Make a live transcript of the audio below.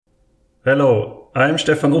Hello, I'm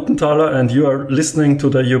Stefan Uttenthaler and you are listening to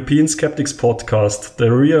the European Skeptics podcast,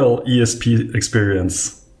 the real ESP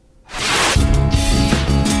experience.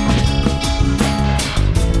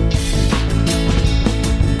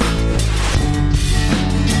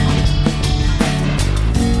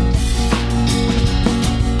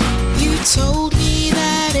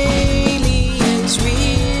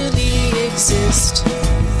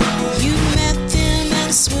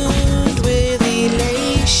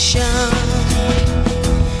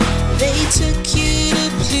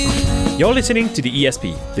 You're listening to the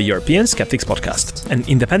ESP, the European Skeptics Podcast, an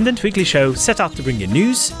independent weekly show set out to bring you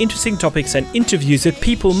news, interesting topics and interviews with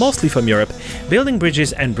people mostly from Europe, building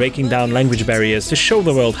bridges and breaking down language barriers to show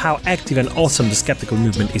the world how active and awesome the skeptical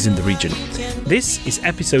movement is in the region. This is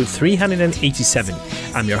episode 387.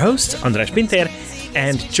 I'm your host, András Pinter,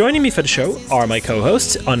 and joining me for the show are my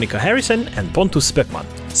co-hosts Annika Harrison and Pontus Böckman.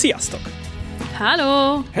 Sziasztok!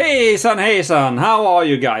 Hello. Hey son, how are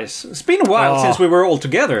you guys? It's been a while since we were all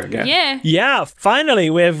together again. Yeah, finally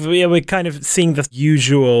we're kind of seeing the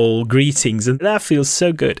usual greetings and that feels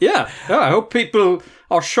so good. Yeah, I hope people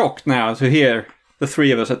are shocked now to hear the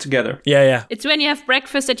three of us are together. Yeah. It's when you have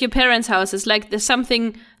breakfast at your parents' house. It's like there's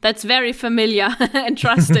something that's very familiar and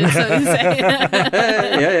trusted, so to say.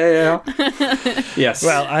 Yeah. Yes.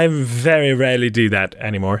 Well, I very rarely do that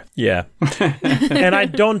anymore. Yeah. And I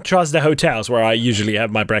don't trust the hotels where I usually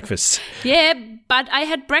have my breakfasts. Yeah, but I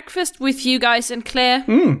had breakfast with you guys and Claire.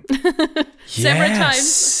 Several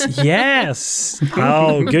times. Yes.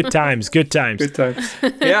 Oh, good times. Yeah.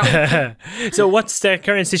 So what's the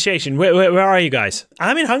current situation? Where are you guys?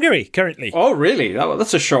 I'm in Hungary currently. Oh, really?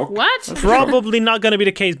 That's a shock. What? Probably not going to be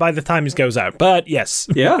the case by the time it goes out, but yes.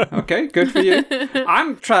 Yeah, okay, good for you.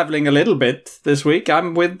 I'm traveling a little bit this week.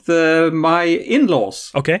 I'm with my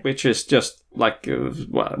in-laws. Okay. Which is just like,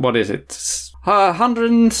 what is it?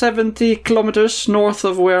 170 kilometers north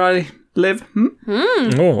of where I live.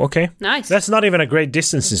 Oh, okay. Nice. That's not even a great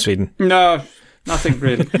distance in Sweden. No, nothing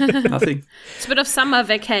really. Nothing. It's a bit of summer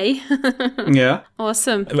vacay. Yeah.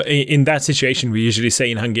 Awesome. In that situation, we usually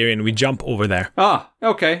say in Hungarian, we jump over there. Ah,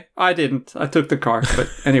 okay. I didn't. I took the car,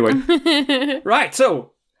 but anyway. Right,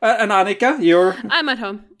 so, and Annika, I'm at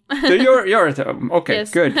home. So you're at home. Okay,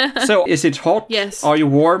 Yes. good. So, is it hot? Yes. Are you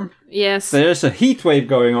warm? Yes. There's a heat wave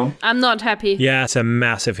going on. I'm not happy. Yeah, it's a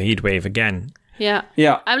massive heat wave again. Yeah.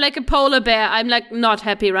 I'm like a polar bear. I'm like not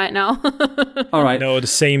happy right now. All right. No, the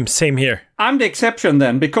same here. I'm the exception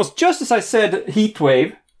then, because just as I said heat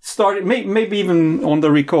wave, started maybe even on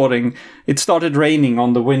the recording, it started raining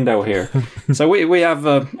on the window here. So we have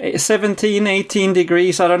 17, 18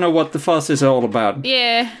 degrees. I don't know what the fuss is all about.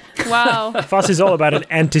 Yeah. Wow. Fuss is all about an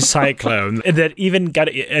anticyclone that even got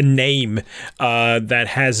a name that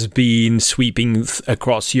has been sweeping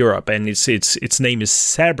across Europe, and its name is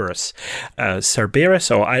Cerberus.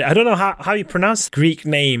 Cerberus, or I don't know how you pronounce Greek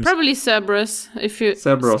names. Probably Cerberus,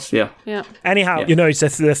 Cerberus, yeah. Yeah. Anyhow,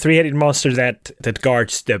 it's the three-headed monster that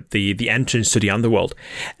guards the entrance to the underworld,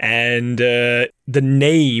 and the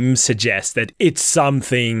name suggests that it's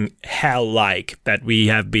something hell-like that we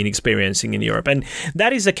have been experiencing in Europe. And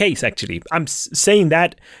that is the case, actually. I'm saying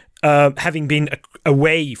that having been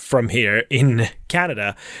away from here in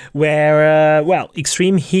Canada, where,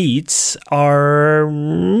 extreme heats are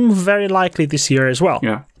very likely this year as well.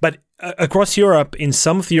 Yeah. But across Europe, in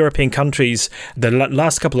some of the European countries, the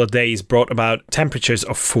last couple of days brought about temperatures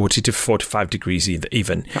of 40 to 45 degrees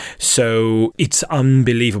even. Yeah. So it's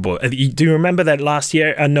unbelievable. Do you remember that last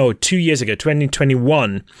year? 2 years ago,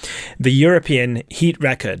 2021, the European heat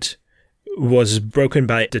record was broken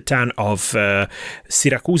by the town of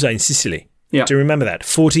Siracusa in Sicily. Yeah. Do you remember that?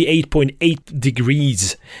 48.8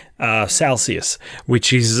 degrees Celsius,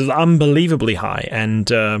 which is unbelievably high. And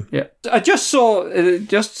yeah, I just saw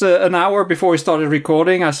an hour before we started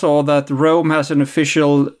recording, I saw that Rome has an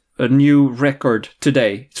official new record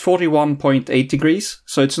today. It's 41.8 degrees,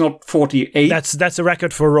 so it's not 48. That's a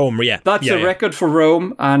record for Rome, yeah. That's a record for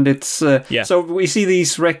Rome, and it's so we see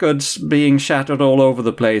these records being shattered all over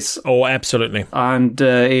the place. Oh, absolutely. And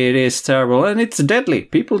it is terrible, and it's deadly.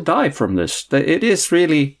 People die from this. It is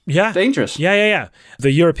really dangerous. Yeah.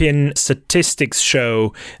 The European statistics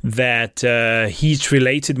show that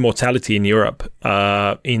heat-related mortality in Europe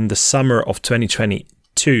in the summer of 2022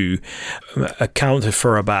 accounted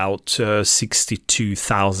for about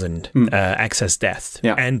 62,000 excess deaths.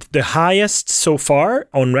 Yeah. And the highest so far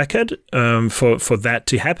on record for that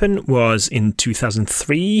to happen was in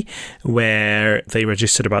 2003, where they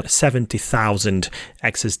registered about 70,000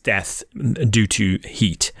 excess deaths due to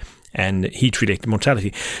heat. and heat-related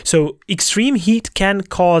mortality. So extreme heat can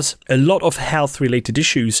cause a lot of health-related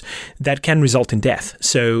issues that can result in death.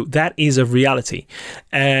 So that is a reality.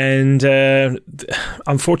 And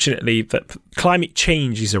unfortunately, climate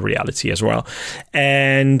change is a reality as well.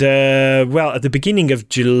 And, at the beginning of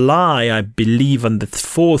July, I believe on the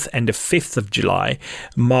 4th and the 5th of July,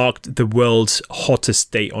 marked the world's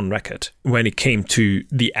hottest day on record when it came to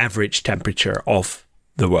the average temperature of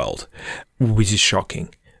the world, which is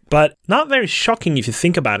shocking. But not very shocking if you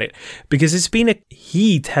think about it, because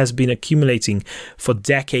heat has been accumulating for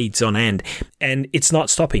decades on end, and it's not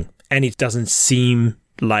stopping. And it doesn't seem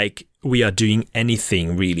like we are doing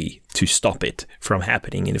anything really to stop it from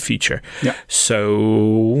happening in the future. Yeah.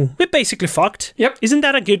 So we're basically fucked. Yep. Isn't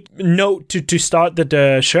that a good note to start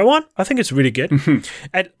the show on? I think it's really good.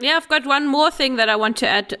 Yeah, I've got one more thing that I want to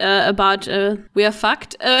add about we are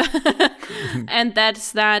fucked. And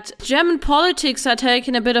that's that German politics are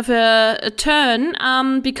taking a bit of a turn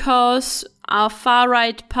because our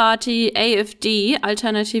far-right party AfD,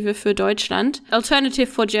 Alternative für Deutschland, Alternative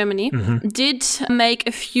for Germany, did make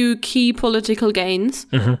a few key political gains.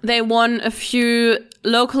 They won a few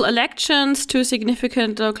local elections, 2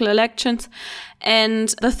 significant local elections. And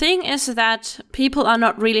the thing is that people are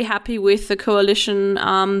not really happy with the coalition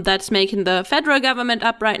that's making the federal government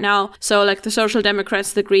up right now. So like the Social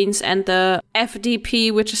Democrats, the Greens, and the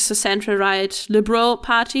FDP, which is the centre-right liberal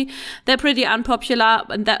party, they're pretty unpopular,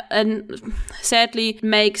 and sadly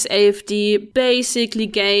makes AfD basically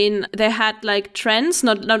gain. They had like trends,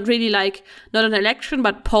 not really like, not an election,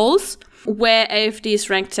 but polls, where AfD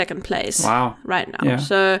is ranked second place right now. Yeah.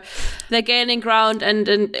 So they're gaining ground, and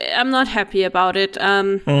I'm not happy about it.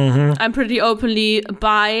 I'm pretty openly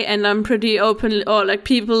bi, and I'm pretty open, or like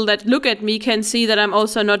people that look at me can see that I'm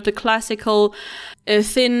also not the classical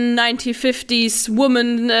thin 1950s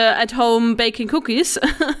woman at home baking cookies.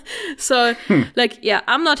 So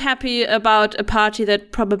I'm not happy about a party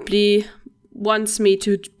that probably wants me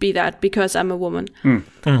to be that because I'm a woman.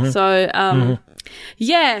 So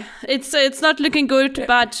yeah, it's not looking good,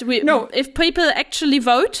 but if people actually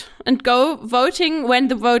vote and go voting when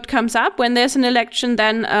the vote comes up, when there's an election,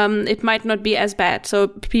 then it might not be as bad. So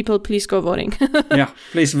people, please go voting. Yeah,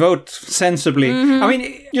 please vote sensibly. I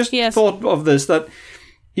mean, just thought of this, that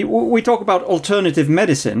we talk about alternative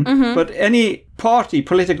medicine, but any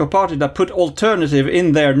political party that put alternative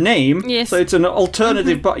in their name, so it's an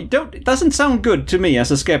alternative party, it doesn't sound good to me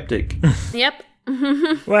as a skeptic. Yep.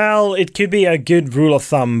 Well, it could be a good rule of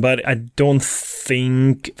thumb, but I don't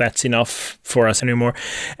think that's enough for us anymore.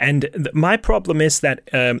 And my problem is that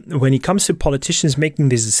when it comes to politicians making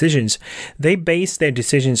these decisions, they base their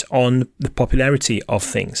decisions on the popularity of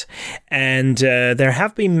things. And there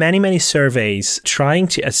have been many surveys trying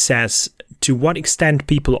to assess to what extent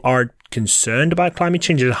people are concerned about climate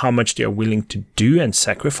change and how much they are willing to do and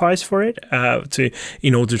sacrifice for it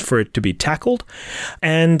in order for it to be tackled.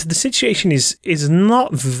 And the situation is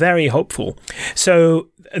not very hopeful. So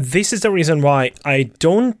this is the reason why I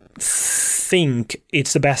don't think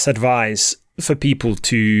it's the best advice for people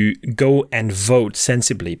to go and vote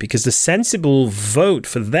sensibly, because the sensible vote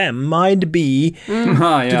for them might be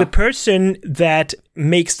to the person that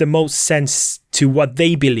makes the most sense to what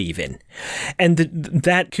they believe in. And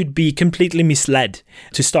that could be completely misled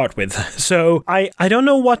to start with. So I don't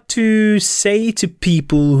know what to say to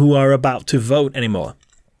people who are about to vote anymore.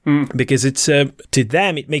 Because it's to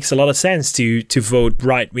them it makes a lot of sense to vote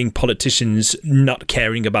right-wing politicians not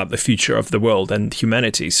caring about the future of the world and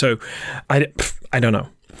humanity. So I don't know.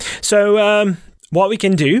 So what we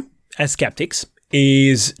can do as skeptics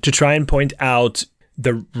is to try and point out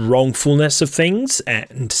the wrongfulness of things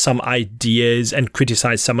and some ideas, and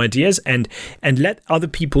criticize some ideas, and let other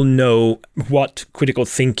people know what critical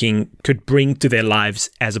thinking could bring to their lives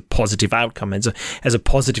as a positive outcome, as a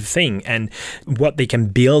positive thing, and what they can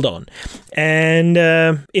build on. And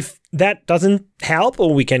if that doesn't help,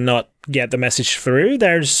 or we cannot get the message through,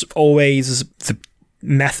 there's always the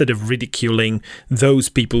method of ridiculing those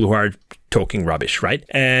people who are talking rubbish, right?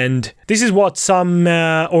 And this is what some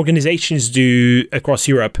organizations do across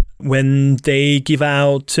Europe when they give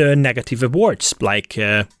out negative awards, like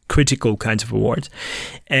critical kinds of awards.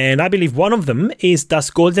 And I believe one of them is Das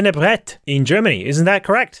Goldene Brett in Germany. Isn't that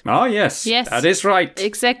correct? Oh, yes. Yes. That is right.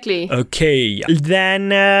 Exactly. Okay. Then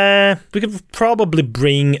we could probably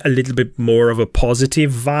bring a little bit more of a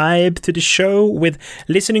positive vibe to the show with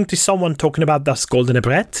listening to someone talking about Das Goldene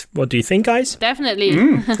Brett. What do you think, guys? Definitely.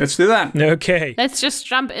 Let's do that. Okay. Let's just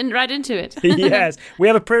jump right into it. Yes. We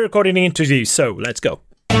have a pre-recording interview, so let's go.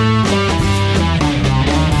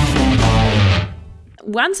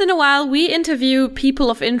 Once in a while, we interview people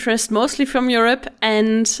of interest, mostly from Europe,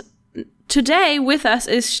 and today with us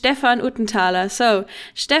is Stefan Uttenthaler. So,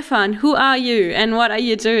 Stefan, who are you and what are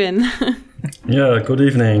you doing? Yeah, good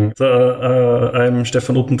evening. So, I'm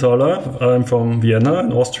Stefan Uttenthaler. I'm from Vienna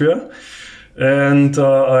in Austria. And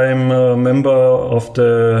I'm a member of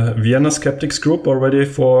the Vienna Skeptics group already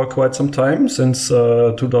for quite some time, since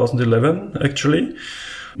 2011, actually.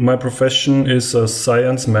 My profession is a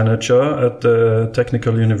science manager at the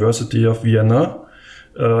Technical University of Vienna.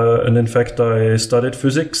 And in fact, I studied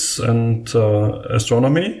physics and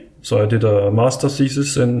astronomy. So I did a master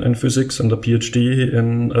thesis in physics and a PhD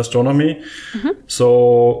in astronomy.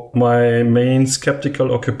 So my main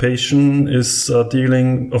skeptical occupation is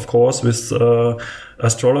dealing, of course, with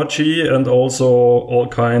astrology and also all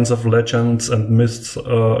kinds of legends and myths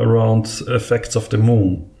around effects of the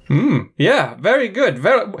moon. Yeah, very good.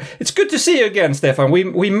 It's good to see you again, Stefan.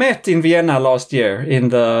 We met in Vienna last year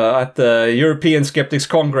at the European Skeptics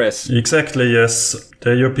Congress. Exactly, yes.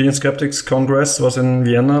 The European Skeptics Congress was in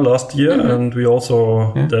Vienna last year, and we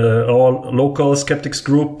also our local skeptics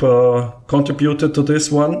group contributed to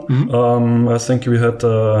this one. I think we had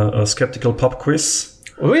a skeptical pub quiz.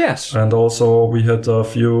 Oh yes, and also we had a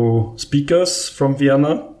few speakers from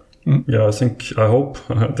Vienna. Yeah, I hope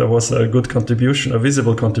there was a good contribution, a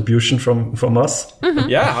visible contribution from us.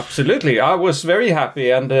 Yeah, absolutely. I was very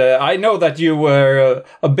happy, and I know that you were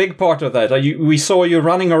a big part of that. We saw you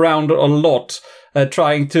running around a lot,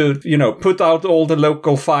 trying to, put out all the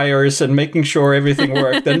local fires and making sure everything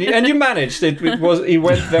worked, and you managed. It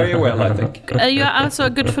went very well, I think. You are also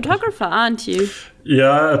a good photographer, aren't you?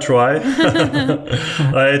 Yeah, I try.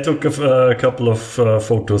 I took a couple of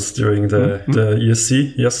photos during the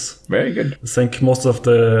ESC, yes. Very good. I think most of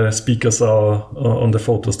the speakers are on the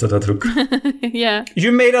photos that I took. Yeah.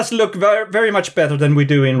 You made us look very, very much better than we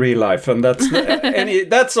do in real life, and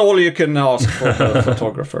that's all you can ask for a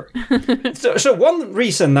photographer. So one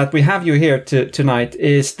reason that we have you here tonight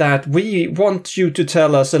is that we want you to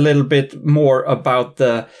tell us a little bit more about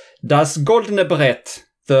Das Goldene Brett.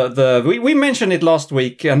 We mentioned it last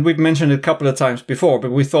week, and we've mentioned it a couple of times before,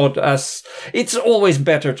 but we thought it's always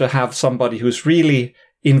better to have somebody who's really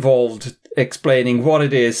involved explaining what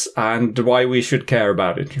it is and why we should care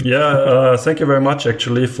about it. Yeah, thank you very much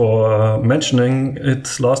actually for mentioning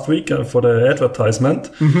it last week for the advertisement.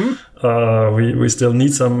 We still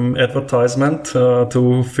need some advertisement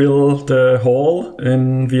to fill the hall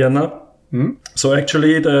in Vienna. So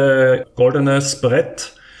actually the Goldenes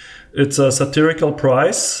Brett, it's a satirical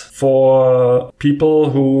prize for people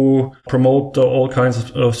who promote all kinds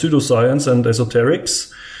of pseudoscience and esoterics.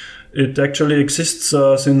 It actually exists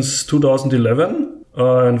since 2011,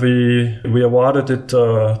 and we awarded it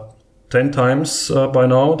 10 times by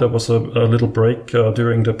now. There was a little break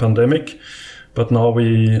during the pandemic, but now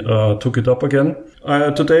we took it up again.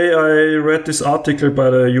 Today I read this article by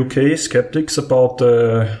the UK skeptics about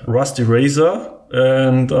the rusty razor.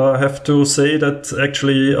 And I have to say that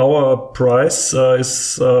actually our prize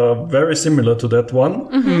is very similar to that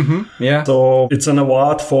one. Yeah. So it's an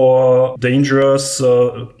award for dangerous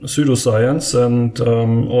pseudoscience and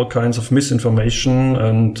all kinds of misinformation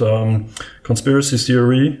and conspiracy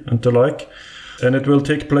theory and the like. And it will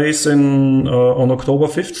take place on October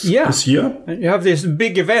 5th this year. You have this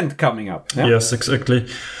big event coming up. Yeah? Yes, exactly.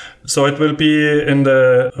 So it will be in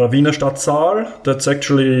the Wiener Stadtsaal. That's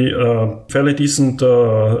actually a fairly decent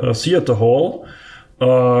theater hall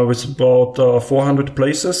with about 400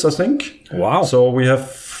 places, I think. Wow. So we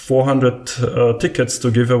have 400 tickets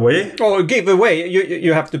to give away. Oh, give away?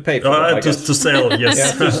 You have to pay for it, to sell, yes.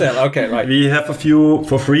 Yeah, to sell, okay, right. We have a few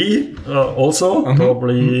for free also,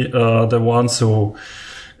 probably the ones who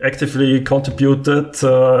actively contributed,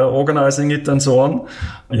 organizing it and so on.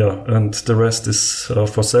 Yeah, and the rest is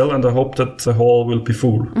for sale, and I hope that the hall will be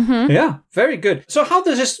full. Yeah, very good. So how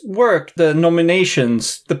does this work, the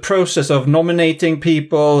nominations, the process of nominating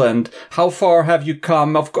people, and how far have you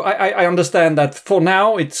come? I understand that for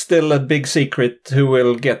now it's still a big secret who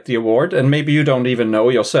will get the award, and maybe you don't even know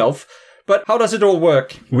yourself. But how does it all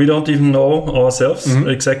work? We don't even know ourselves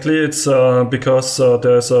exactly. It's because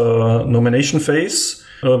there's a nomination phase,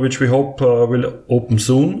 which we hope will open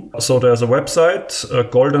soon. So there's a website,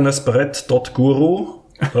 goldenesbrett.guru.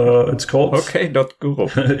 It's called. Okay, .guru.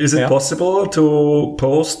 Is it possible to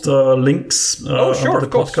post links sure, on the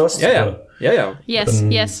podcast? Yeah.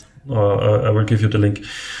 Yes. I will give you the link.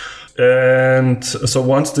 And so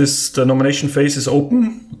once the nomination phase is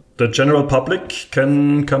open, the general public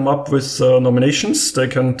can come up with nominations. They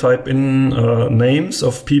can type in names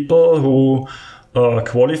of people who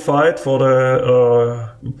qualified for the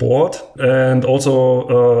board, and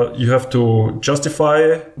also you have to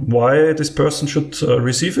justify why this person should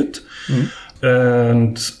receive it.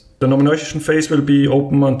 And The nomination phase will be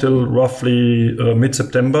open until roughly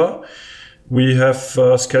mid-September. We have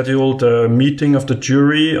scheduled a meeting of the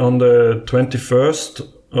jury on the 21st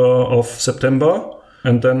of September,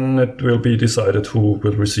 and then it will be decided who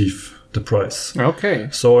will receive the prize. Okay.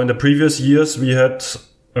 So in the previous years, we had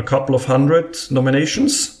a couple of hundred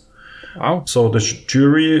nominations. Wow. So the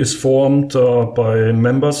jury is formed by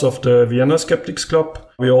members of the Vienna Skeptics Club.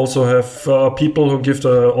 We also have people who give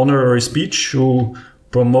the honorary speech, who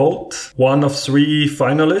promote one of 3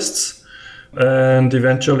 finalists. And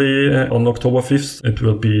eventually, on October 5th, it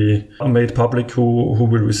will be made public who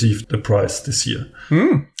will receive the prize this year.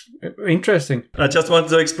 Interesting. I just want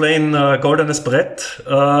to explain goldenes Brett.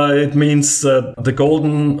 It means the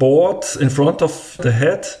golden board in front of the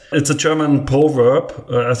head. It's a German proverb.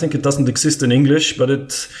 I think it doesn't exist in English, but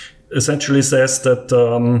it essentially says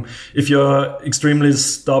that if you're extremely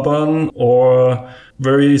stubborn or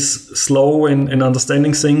very slow in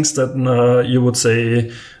understanding things, then you would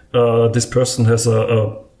say this person has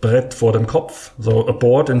a Brett vor dem Kopf, so a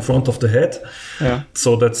board in front of the head. Yeah.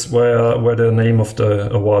 So that's where the name of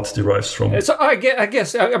the award derives from. So I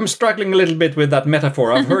guess I'm struggling a little bit with that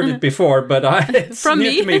metaphor. I've heard it before, but it's From new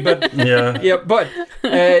me? to me. But Yeah. but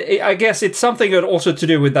I guess it's something also to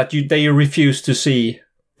do with that they refuse to see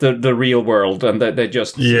the real world, and that they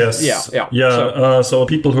just Yes. yeah. So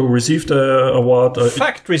people who receive the award are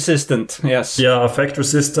Fact resistant, yes. fact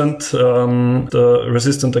resistant,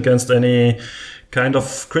 resistant against any kind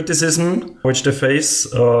of criticism which they face,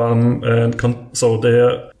 so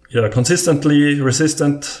they're consistently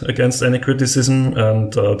resistant against any criticism,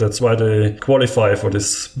 and that's why they qualify for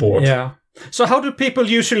this board. Yeah. So how do people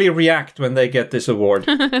usually react when they get this award?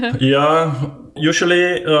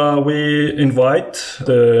 Usually we invite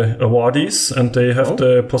the awardees, and they have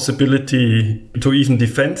the possibility to even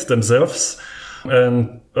defend themselves.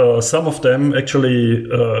 And some of them actually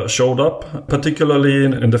showed up, particularly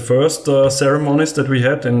in the first ceremonies that we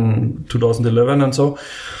had in 2011 and so.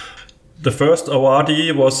 The first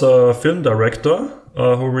awardee was a film director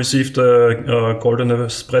who received a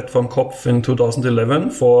Goldenes Brett vom Kopf in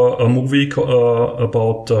 2011 for a movie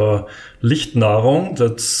about Lichtnahrung.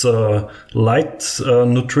 That's light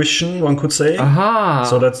nutrition, one could say. Aha.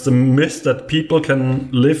 So that's the myth that people can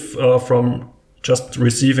live from just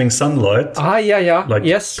receiving sunlight. Like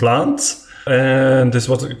yes. plants. And this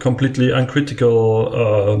was a completely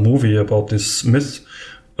uncritical movie about this myth.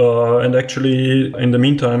 And actually, in the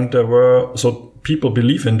meantime, so people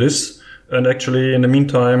believe in this. And actually, in the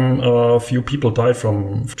meantime, a few people died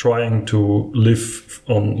from trying to live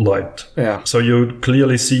on light. Yeah. So you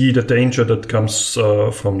clearly see the danger that comes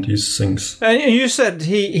from these things. And you said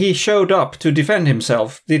he showed up to defend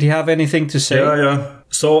himself. Did he have anything to say? Yeah.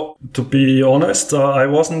 So, to be honest, I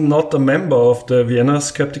wasn't not a member of the Vienna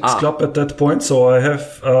Skeptics Club at that point, so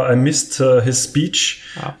I missed his speech.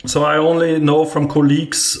 So I only know from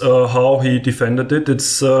colleagues how he defended it.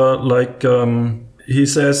 It's he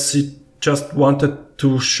says he just wanted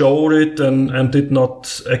to show it and did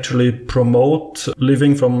not actually promote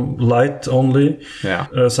living from light only. Yeah.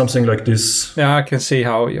 Something like this. Yeah, I can see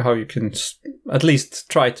how you can at least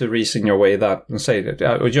try to reason your way that and say that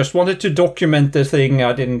I just wanted to document the thing.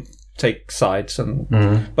 I didn't take sides,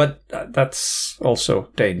 but that's also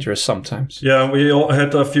dangerous sometimes. Yeah, we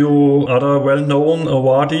had a few other well-known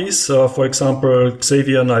awardees. For example,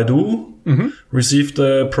 Xavier Naidoo received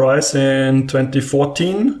the prize in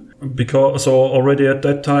 2014. So already at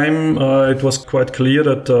that time, it was quite clear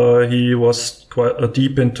that he was quite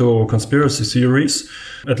deep into conspiracy theories.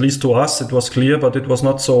 At least to us, it was clear, but it was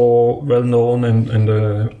not so well known in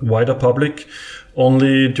the wider public.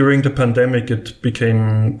 Only during the pandemic, it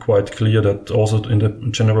became quite clear that also in the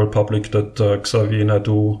general public that Xavier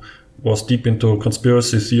Naidoo was deep into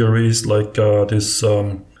conspiracy theories like this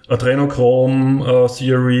adrenochrome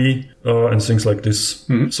theory and things like this.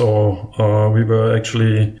 So we were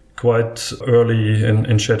actually quite early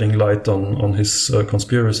in shedding light on his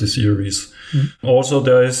conspiracy theories. Also,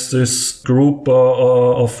 there is this group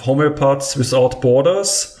of homeopaths without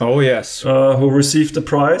borders. Oh, yes. Who received the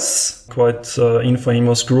prize. Quite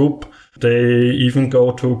infamous group. They even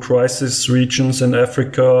go to crisis regions in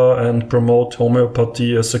Africa and promote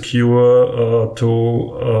homeopathy as a cure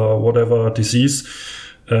to whatever disease.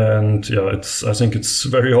 And yeah, I think it's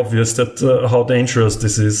very obvious that how dangerous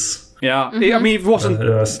this is. Yeah, I mean, if it wasn't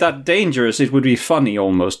that dangerous, it would be funny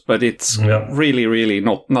almost, but it's really, really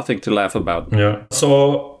nothing to laugh about. Yeah.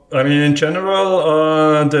 So, I mean, in general,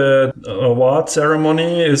 the award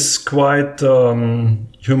ceremony is quite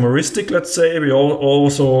humoristic, let's say. We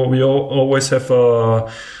always have a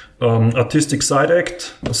artistic side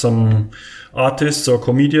act, some artists or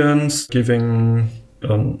comedians giving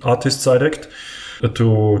an artist side act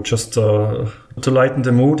to just to lighten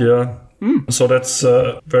the mood. Yeah. So that's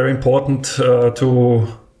very important to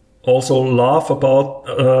also laugh about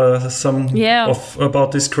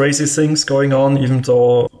about these crazy things going on, even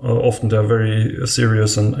though often they're very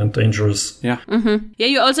serious and dangerous. Yeah. Yeah,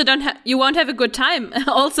 you also you won't have a good time.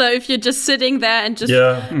 Also, if you're just sitting there and just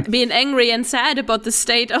being angry and sad about the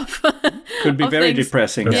state of could be of very things.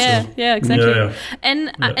 depressing. Yeah, exactly. Yeah.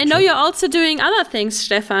 And I know you're also doing other things,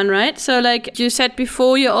 Stefan, right? So like you said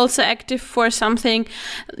before, you're also active for something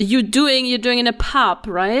you're doing in a pub,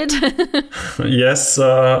 right? Yes,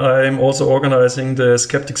 I'm also organizing the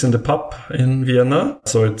Skeptics in the Pub in Vienna.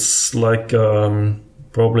 So it's like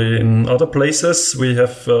probably in other places we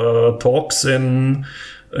have talks in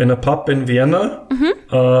a pub in Vienna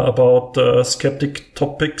about skeptic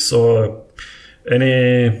topics or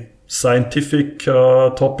any scientific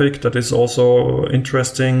topic that is also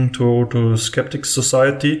interesting to skeptic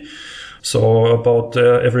society. So about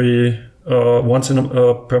every once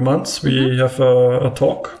per month we have a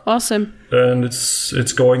talk. Awesome. And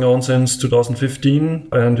it's going on since 2015,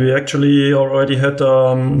 and we actually already had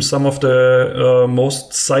some of the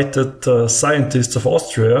most cited scientists of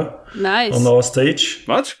Austria on our stage.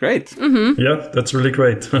 That's great. Yeah, that's really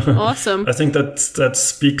great. Awesome. I think that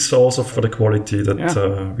speaks also for the quality that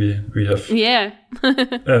we have. Yeah.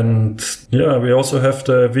 And yeah, we also have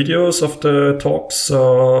the videos of the talks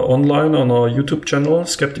online on our YouTube channel,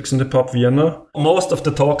 Skeptics in the Pub Vienna. Most of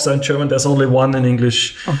the talks are in German. There's only one in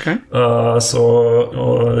English. Okay.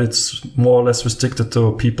 So it's more or less restricted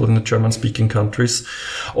to people in the German-speaking countries.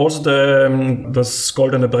 Also, das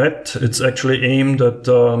Goldene Brett, it's actually aimed at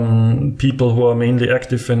people who are mainly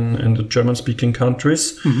active in the German-speaking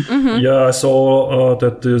countries. Yeah, I saw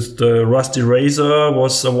that the Rusty Razor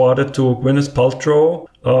was awarded to Gwyneth Paltrow,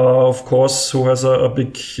 of course, who has a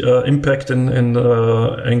big impact in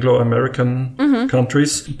the Anglo-American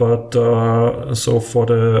countries. But so for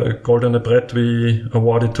the Goldene Brett, we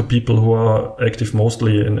awarded to people who are active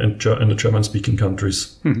mostly in the German-speaking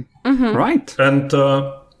countries. Right. And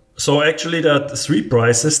so actually there are 3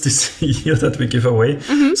 prizes this year that we give away.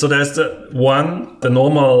 So there's the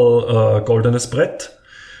normal Goldenes Brett.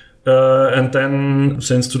 And then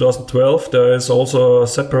since 2012, there is also a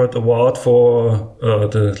separate award for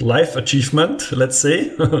the life achievement, let's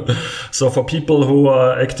say. So for people who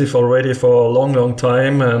are active already for a long, long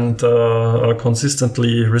time and are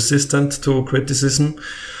consistently resistant to criticism.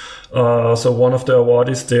 So one of the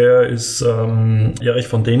awardees there is Erich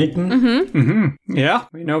von Däniken. Yeah,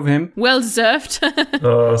 we know him. Well deserved.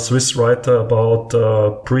 Swiss writer about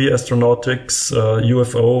pre-astronautics,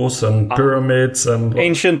 UFOs and pyramids and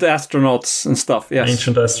ancient astronauts and stuff. Yes,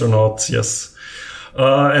 ancient astronauts. Yes.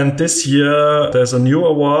 And this year there's a new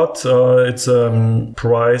award. It's a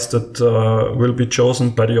prize that will be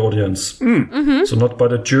chosen by the audience. So not by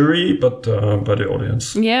the jury, but by the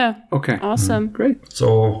audience. Yeah. Okay. Awesome. Great.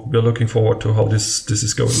 So we're looking forward to how this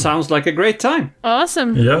is going. Sounds like a great time.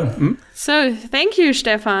 Awesome. Yeah. So thank you,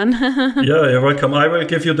 Stefan. Yeah, you're welcome. I will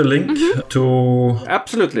give you the link to...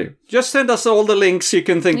 Absolutely. Just send us all the links you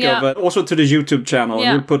can think of. Also to the YouTube channel.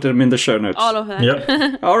 Yeah. We'll put them in the show notes. All of that.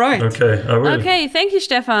 Yeah. All right. Okay, I will. Okay, thank you,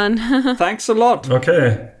 Stefan. Thanks a lot.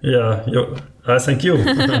 Okay. Yeah. I thank you.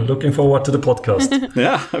 I'm looking forward to the podcast.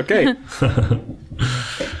 Yeah. Okay.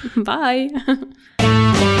 Bye.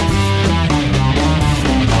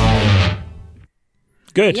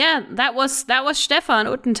 Good. Yeah, that was Stefan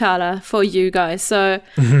Uttenthaler for you guys. So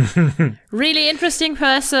really interesting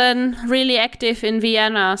person, really active in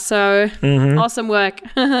Vienna. So awesome work.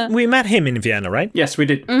 We met him in Vienna, right? Yes, we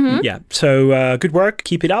did. Yeah. So good work.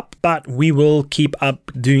 Keep it up. But we will keep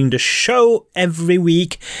up doing the show every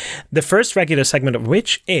week. The first regular segment of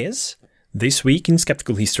which is This Week in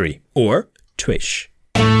Skeptical History, or TWISH.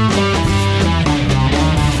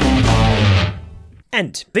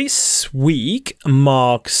 And this week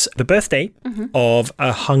marks the birthday of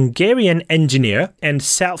a Hungarian engineer and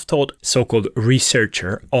self-taught so-called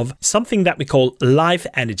researcher of something that we call live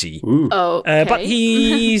energy. Okay. But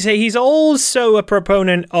he's also a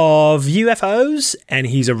proponent of UFOs, and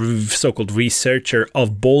he's a so-called researcher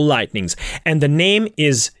of ball lightnings. And the name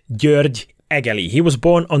is György Egeli. He was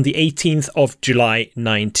born on the 18th of July,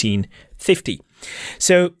 1950.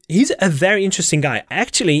 So he's a very interesting guy.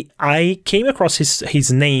 Actually, I came across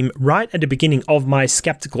his name right at the beginning of my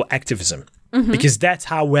skeptical activism. because that's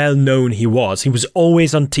how well known he was. He was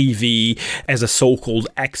always on TV as a so-called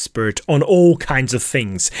expert on all kinds of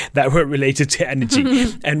things that were related to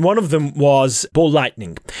energy. And one of them was ball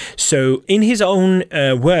lightning. So in his own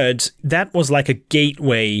words, that was like a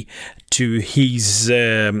gateway to his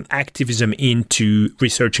activism into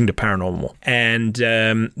researching the paranormal. And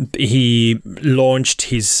he launched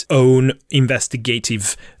his own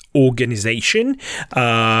investigative organization,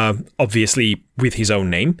 obviously with his own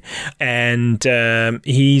name, and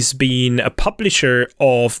he's been a publisher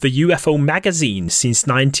of the UFO magazine since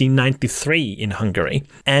 1993 in Hungary.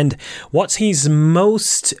 And what he's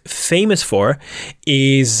most famous for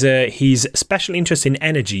is his special interest in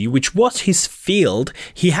energy, which was his field.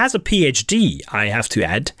 He has a PhD, I have to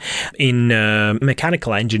add, in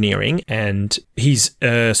mechanical engineering, and his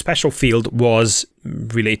special field was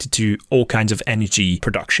related to all kinds of energy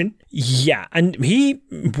production. Yeah, and he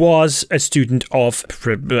was a student of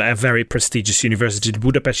a very prestigious university, the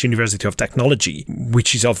Budapest University of Technology,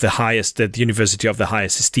 which is of the highest, the university of the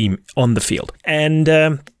highest esteem on the field. And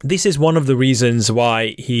this is one of the reasons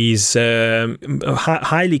why he's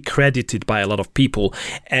highly credited by a lot of people,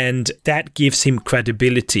 and that gives him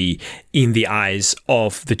credibility in the eyes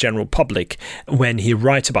of the general public when he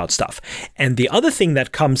writes about stuff. And the other thing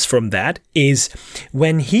that comes from that is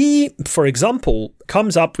when he, for example,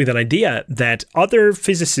 comes up with an idea that other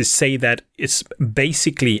physicists say that it's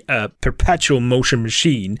basically a perpetual motion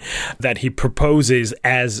machine that he proposes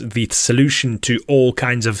as the solution to all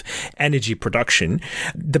kinds of energy production.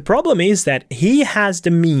 The problem is that he has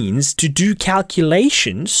the means to do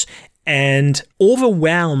calculations and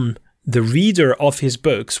overwhelm the reader of his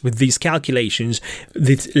books with these calculations,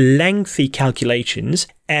 with lengthy calculations,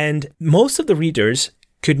 and most of the readers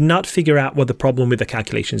could not figure out what the problem with the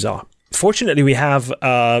calculations are. Fortunately, we have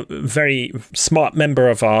a very smart member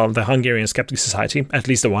of the Hungarian Skeptic Society, at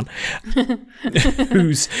least the one,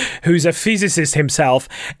 who's a physicist himself,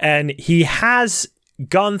 and he has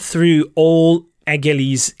gone through all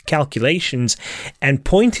Egely's calculations and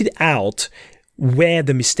pointed out where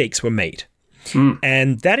the mistakes were made.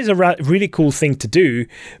 And that is a really cool thing to do,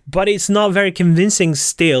 but it's not very convincing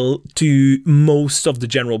still to most of the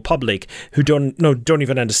general public who don't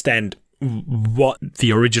even understand what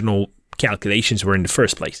the original calculations were in the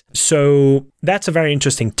first place. So that's a very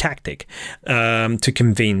interesting tactic to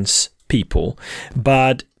convince people,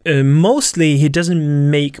 but mostly he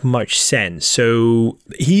doesn't make much sense. So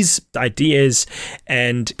his ideas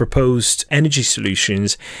and proposed energy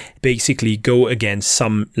solutions basically go against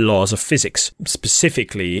some laws of physics,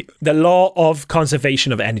 specifically the law of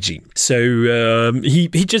conservation of energy. So he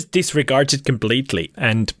just disregards it completely,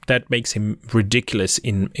 and that makes him ridiculous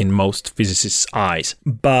in most physicists' eyes.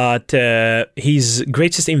 But his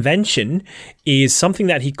greatest invention is something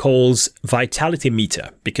that he calls vitality meter,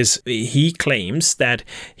 because he claims that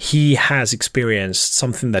he has experienced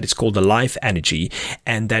something that is called a life energy,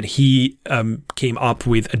 and that he came up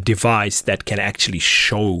with a device that can actually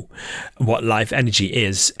show what life energy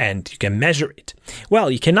is, and you can measure it.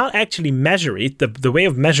 Well, you cannot actually measure it. The way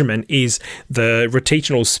of measurement is the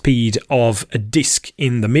rotational speed of a disk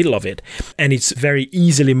in the middle of it, and it's very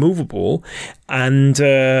easily movable. And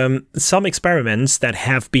some experiments that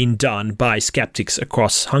have been done by skeptics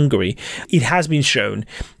across Hungary, it has been shown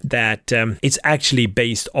that it's actually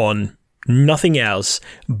based on nothing else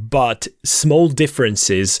but small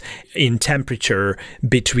differences in temperature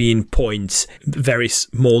between points, very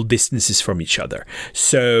small distances from each other.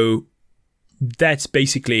 So that's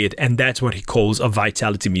basically it, and that's what he calls a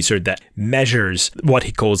vitality meter that measures what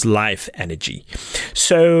he calls life energy.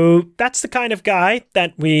 So that's the kind of guy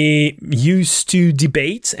that we used to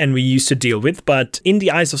debate and we used to deal with, but in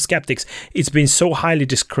the eyes of skeptics, it's been so highly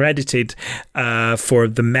discredited for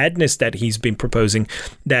the madness that he's been proposing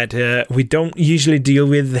that we don't usually deal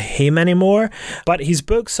with him anymore, but his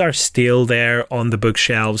books are still there on the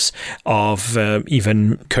bookshelves of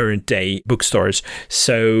even current day bookstores.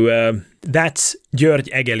 So that's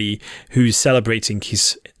György Egely, who's celebrating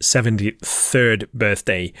his 73rd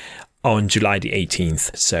birthday on July the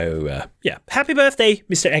 18th. So, yeah, happy birthday,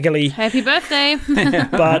 Mr. Egely. Happy birthday.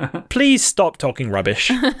 But please stop talking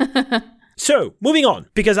rubbish. So, moving on,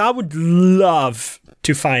 because I would love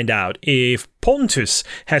to find out if Pontus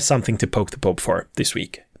has something to poke the Pope for this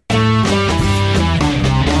week.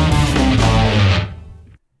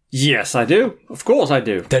 Yes, I do. Of course I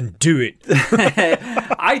do. Then do it.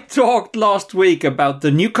 I talked last week about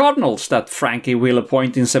the new cardinals that Frankie will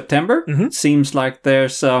appoint in September. Mm-hmm. Seems like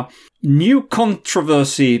there's a new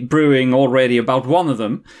controversy brewing already about one of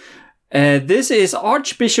them. This is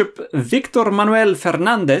Archbishop Victor Manuel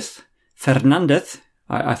Fernandez.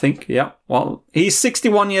 I think. Yeah. Well, he's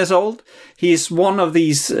 61 years old. He's one of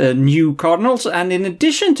these new cardinals. And in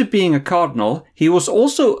addition to being a cardinal, he was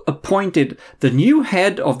also appointed the new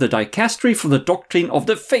head of the dicastery for the doctrine of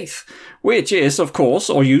the faith, which is, of course,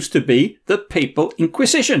 or used to be, the Papal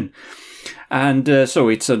Inquisition. And so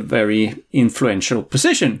it's a very influential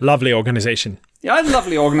position. Lovely organization. Yeah,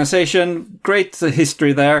 lovely organization, great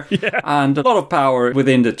history there, and a lot of power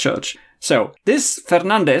within the church. So, this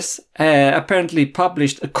Fernandez apparently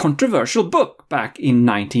published a controversial book back in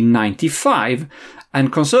 1995,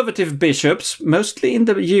 and conservative bishops, mostly in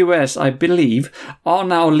the US, I believe, are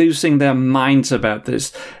now losing their minds about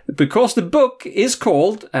this, because the book is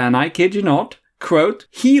called, and I kid you not, quote,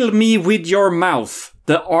 "Heal me with your mouth.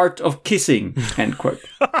 The art of kissing," end quote.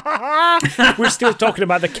 We're still talking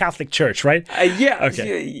about the Catholic Church, right? Yeah.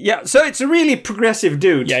 Okay. Yeah. So it's a really progressive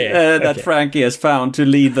dude that Frankie has found to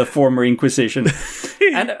lead the former Inquisition.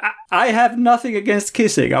 And I have nothing against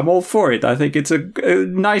kissing. I'm all for it. I think it's a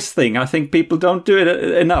nice thing. I think people don't do it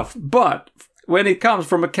enough. But when it comes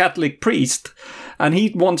from a Catholic priest and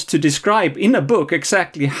he wants to describe in a book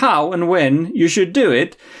exactly how and when you should do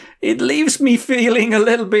it, it leaves me feeling a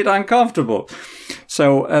little bit uncomfortable.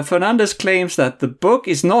 So Fernandez claims that the book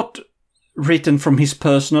is not written from his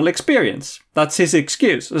personal experience. That's his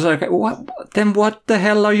excuse. It's like, then what the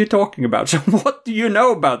hell are you talking about? So what do you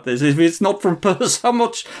know about this? If it's not from how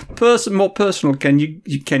much more personal can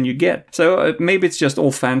you get? So maybe it's just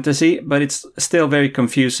all fantasy, but it's still very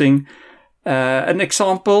confusing. An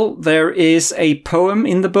example, there is a poem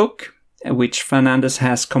in the book which Fernandez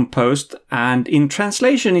has composed, and in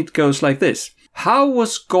translation it goes like this. "How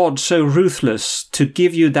was God so ruthless to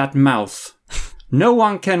give you that mouth? No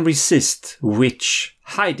one can resist, witch.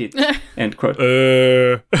 Hide it." End quote.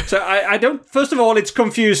 So I don't... First of all, it's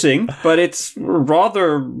confusing, but it's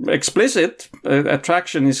rather explicit.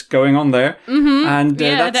 Attraction is going on there. Mm-hmm. And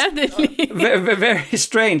that's definitely. very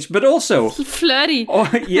strange, but also... Flirty.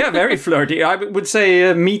 Very flirty. I would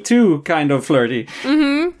say Me Too kind of flirty.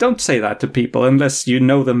 Mm-hmm. Don't say that to people unless you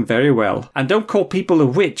know them very well. And don't call people a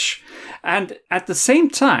witch. And at the same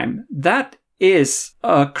time, that is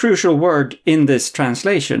a crucial word in this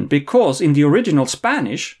translation, because in the original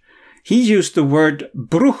Spanish, he used the word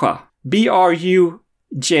bruja, B-R-U-J-A,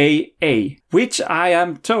 which I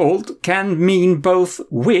am told can mean both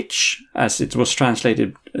witch, as it was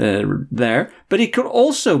translated there, but it could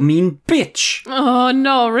also mean bitch. Oh,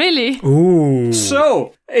 no, really? Ooh.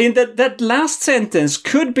 So, in that last sentence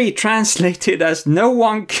could be translated as "no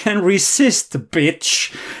one can resist,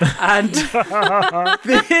 bitch." And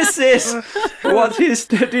this is what his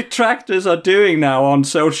detractors are doing now on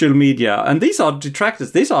social media. And these are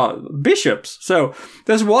detractors, these are bishops. So,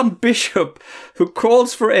 there's one bishop who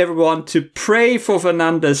calls for everyone to pray for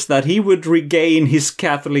Fernandez that he would regain his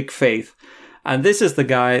Catholic faith. And this is the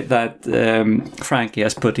guy that Frankie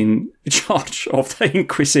has put in charge of the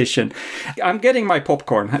Inquisition. I'm getting my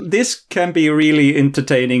popcorn. This can be really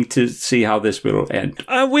entertaining to see how this will end.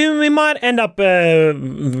 We might end up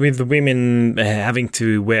with the women having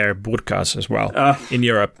to wear burqas as well in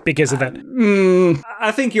Europe because of that.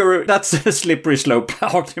 I think that's a slippery slope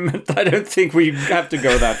argument. I don't think we have to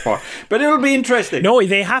go that far. But it'll be interesting. No,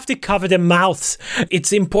 they have to cover their mouths.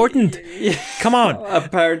 It's important. Come on.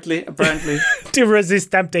 Apparently. To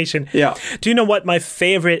resist temptation. Yeah. Do you know what my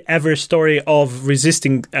favorite ever story of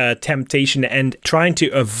resisting temptation and trying to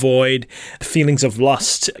avoid feelings of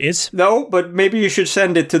lust is? No, but maybe you should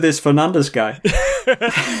send it to this Fernandez guy.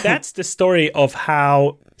 That's the story of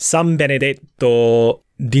how San Benedetto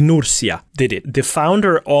di Nursia did it, the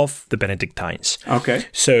founder of the Benedictines. Okay.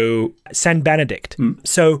 So, Saint Benedict.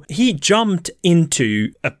 So, he jumped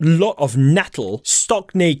into a lot of nettle,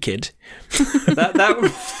 stock naked, that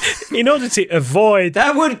in order to avoid...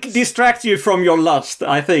 That would distract you from your lust,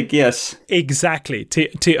 I think, yes. Exactly,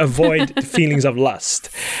 to avoid feelings of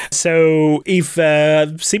lust. So, if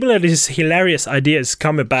similarly hilarious ideas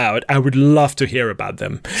come about, I would love to hear about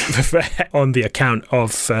them on the account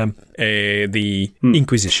of the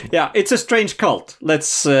Inquisition. Yeah, it's a strange cult.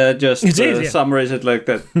 Let's just summarize it like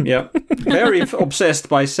that. Yeah. Very obsessed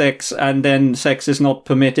by sex, and then sex is not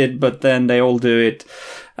permitted, but then they all do it.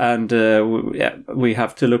 And we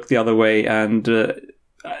have to look the other way, and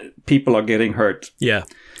people are getting hurt. Yeah.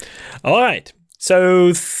 All right.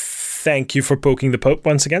 So thank you for poking the Pope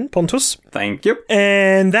once again, Pontus. Thank you.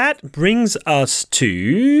 And that brings us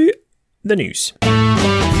to the news.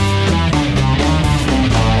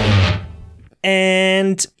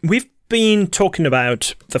 And we've been talking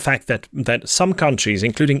about the fact that some countries,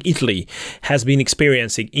 including Italy, has been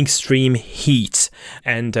experiencing extreme heat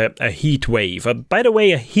and a heat wave. By the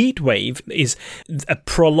way, a heat wave is a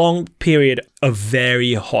prolonged period of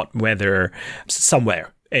very hot weather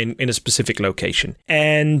somewhere in a specific location.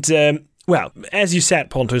 And well, as you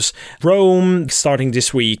said, Pontus, Rome, starting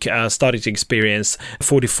this week, started to experience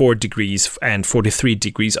 44 degrees and 43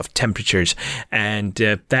 degrees of temperatures. And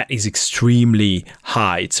that is extremely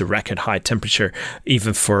high. It's a record high temperature,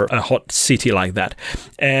 even for a hot city like that.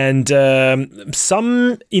 And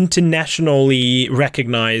some internationally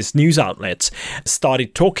recognized news outlets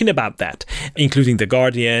started talking about that, including The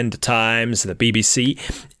Guardian, The Times, the BBC.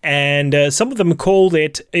 And some of them called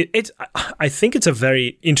it. I think it's a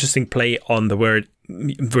very interesting play on the word.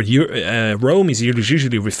 Rome is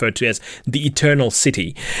usually referred to as the eternal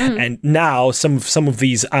city, and now some of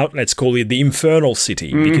these outlets call it the infernal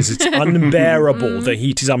city because it's unbearable. The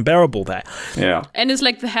heat is unbearable there. Yeah, and it's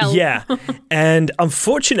like the hell. Yeah, and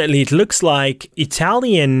unfortunately, it looks like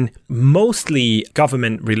Italian, mostly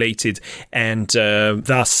government-related and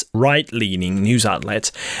thus right-leaning news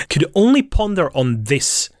outlets could only ponder on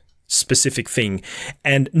this specific thing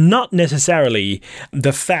and not necessarily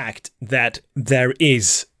the fact that there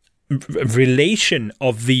is a relation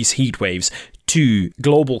of these heat waves to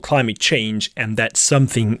global climate change and that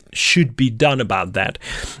something should be done about that.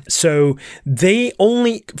 So they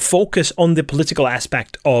only focus on the political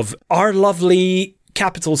aspect of our lovely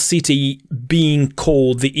capital city being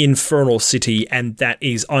called the infernal city, and that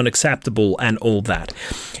is unacceptable and all that.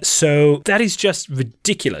 So that is just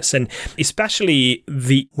ridiculous. And especially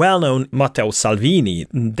the well-known Matteo Salvini,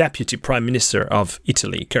 deputy prime minister of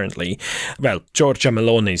Italy currently, well, Giorgia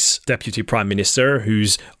Meloni's deputy prime minister,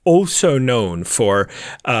 who's also known for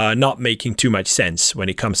not making too much sense when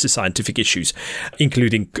it comes to scientific issues,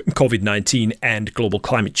 including COVID-19 and global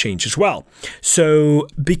climate change as well. So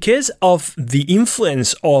because of the influence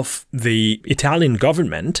of the Italian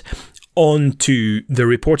government onto the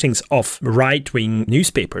reportings of right-wing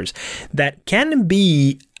newspapers, that can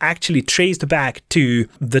be actually traced back to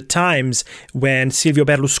the times when Silvio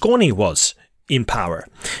Berlusconi was in power,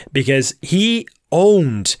 because he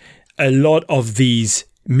owned a lot of these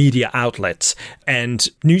media outlets and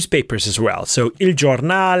newspapers as well. So Il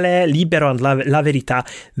Giornale, Libero and La Verità,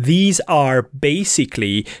 these are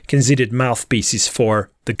basically considered mouthpieces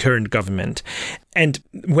for the current government. And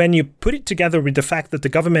when you put it together with the fact that the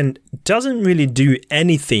government doesn't really do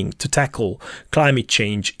anything to tackle climate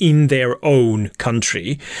change in their own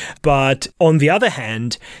country, but on the other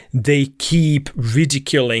hand, they keep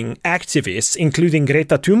ridiculing activists, including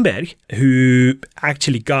Greta Thunberg, who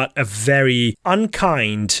actually got a very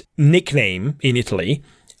unkind nickname in Italy.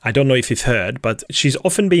 I don't know if you've heard, but she's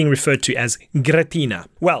often being referred to as Gretina.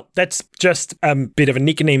 Well, that's just a bit of a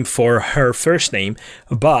nickname for her first name,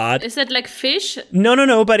 but... Is that like fish?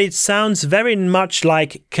 No, but it sounds very much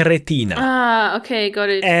like cretina. Ah, okay, got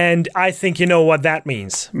it. And I think you know what that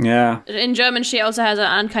means. Yeah. In German, she also has an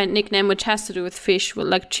unkind nickname, which has to do with fish,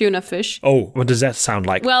 like tuna fish. Oh, what does that sound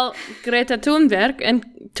like? Well, Greta Thunberg and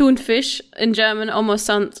Thunfisch in German almost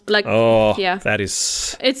sound like... Oh, yeah. That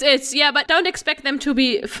is... It's yeah, but don't expect them to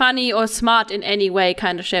be funny or smart in any way,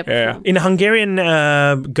 kind of shape. Yeah. In Hungarian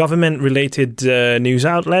government-related news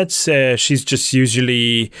outlets, she's just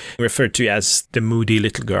usually referred to as the moody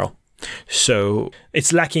little girl. So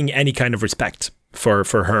it's lacking any kind of respect for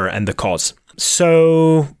her and the cause.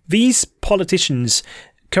 So these politicians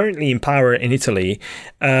currently in power in Italy,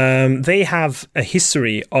 they have a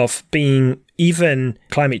history of being even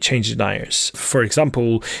climate change deniers. For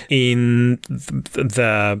example, in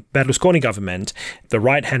the Berlusconi government, the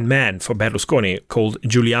right-hand man for Berlusconi, called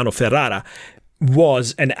Giuliano Ferrara,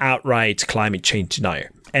 was an outright climate change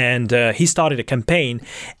denier. And he started a campaign,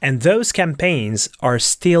 and those campaigns are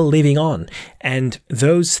still living on. And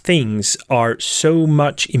those things are so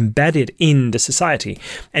much embedded in the society.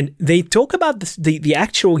 And they talk about the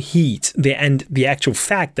actual heat and the actual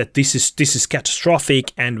fact that this is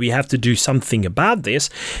catastrophic and we have to do something about this.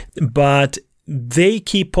 But they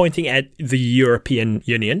keep pointing at the European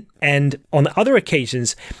Union, and on other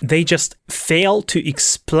occasions, they just fail to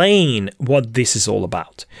explain what this is all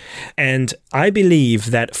about. And I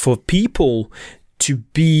believe that for people to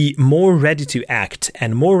be more ready to act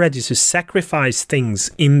and more ready to sacrifice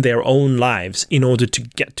things in their own lives in order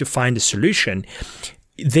to find a solution,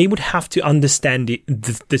 they would have to understand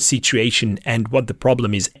the situation and what the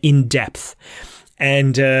problem is in depth.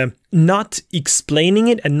 and not explaining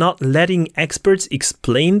it and not letting experts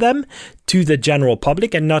explain them to the general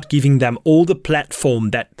public and not giving them all the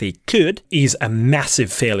platform that they could is a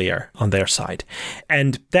massive failure on their side.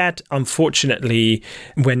 And that, unfortunately,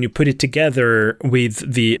 when you put it together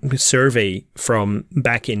with the survey from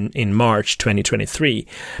back in March 2023,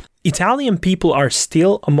 Italian people are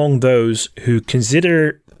still among those who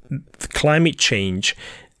consider climate change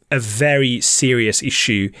a very serious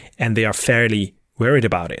issue, and they are fairly worried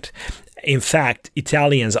about it. In fact,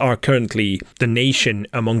 Italians are currently the nation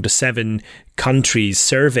among the 7 countries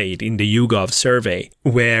surveyed in the YouGov survey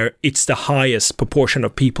where it's the highest proportion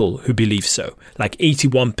of people who believe so. Like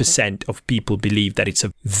 81% of people believe that it's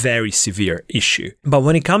a very severe issue. But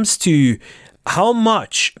when it comes to how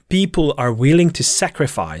much people are willing to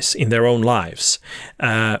sacrifice in their own lives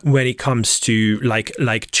when it comes to like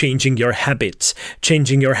changing your habits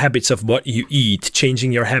of what you eat,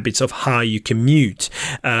 changing your habits of how you commute,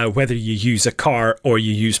 whether you use a car or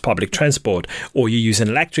you use public transport or you use an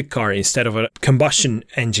electric car instead of a combustion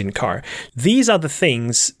engine car. These are the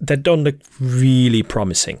things that don't look really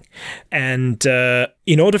promising. And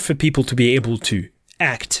in order for people to be able to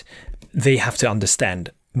act, they have to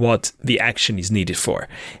understand what the action is needed for.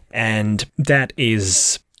 And that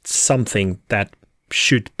is something that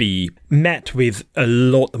should be met with a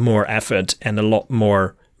lot more effort and a lot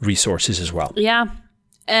more resources as well. Yeah.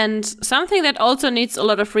 And something that also needs a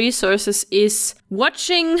lot of resources is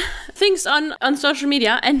watching things on social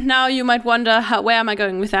media. And now you might wonder, where am I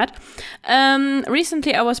going with that?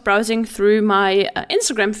 Recently, I was browsing through my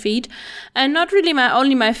Instagram feed, and not really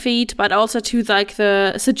only my feed, but also to like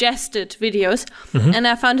the suggested videos. Mm-hmm. And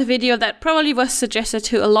I found a video that probably was suggested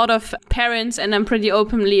to a lot of parents, and I'm pretty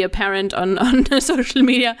openly a parent on social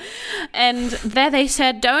media. And there they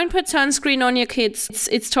said, don't put sunscreen on your kids.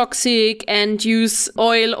 It's toxic, and use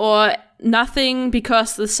oil or nothing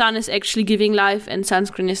because the sun is actually giving life and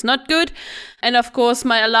sunscreen is not good. And of course,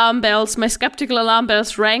 my skeptical alarm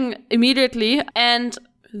bells rang immediately. And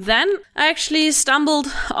then I actually stumbled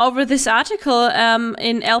over this article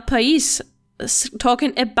in El País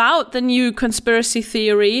talking about the new conspiracy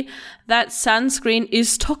theory that sunscreen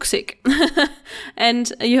is toxic.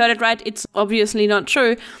 And you heard it right, it's obviously not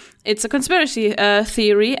true. It's a conspiracy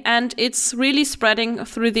theory, and it's really spreading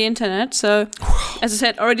through the internet. So, as I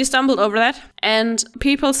said, already stumbled over that. And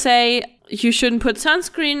people say you shouldn't put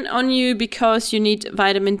sunscreen on you because you need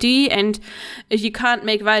vitamin D. And you can't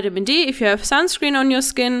make vitamin D if you have sunscreen on your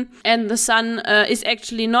skin. And the sun is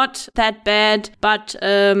actually not that bad, but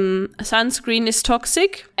sunscreen is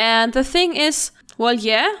toxic. And the thing is, well,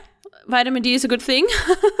 yeah, vitamin D is a good thing,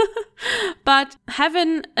 but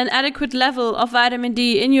having an adequate level of vitamin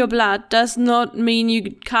D in your blood does not mean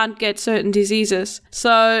you can't get certain diseases.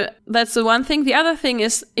 So that's the one thing. The other thing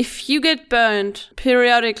is, if you get burned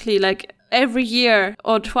periodically, like every year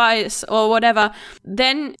or twice or whatever,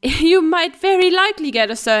 then you might very likely get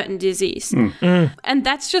a certain disease. And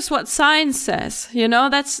that's just what science says,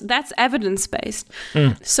 that's evidence-based.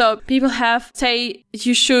 So people say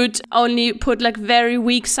you should only put like very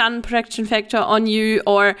weak sun protection factor on you,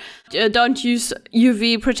 or don't use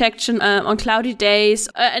UV protection on cloudy days,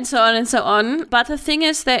 and so on and so on. But the thing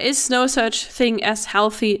is, there is no such thing as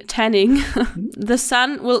healthy tanning. The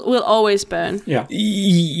sun will always burn. Yeah.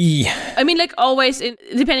 I mean, like always,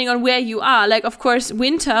 depending on where you are. Like, of course,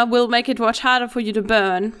 winter will make it much harder for you to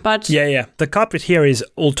burn. But yeah. The culprit here is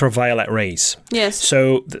ultraviolet rays. Yes.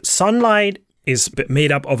 So the sunlight is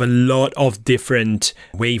made up of a lot of different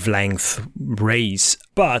wavelength rays,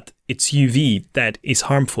 but it's UV that is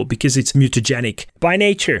harmful because it's mutagenic by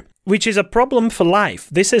nature, which is a problem for life.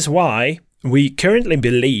 This is why we currently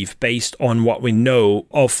believe, based on what we know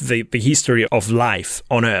of the history of life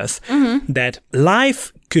on Earth, that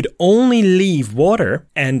life could only leave water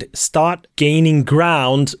and start gaining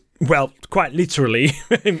ground, well, quite literally,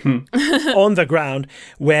 on the ground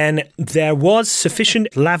when there was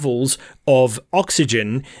sufficient levels of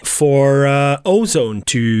oxygen for ozone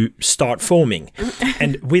to start forming.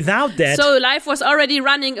 And without that... So life was already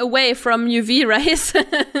running away from UV rays?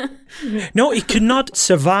 No, it could not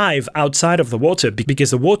survive outside of the water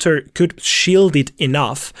because the water could shield it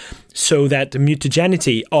enough so that the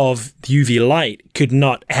mutagenity of the UV light could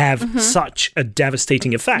not have such a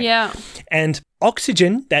devastating effect. Yeah. And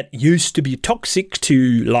oxygen that used to be toxic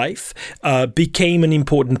to life became an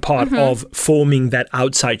important part of forming that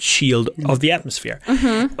outside shield of the atmosphere.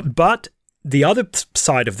 But the other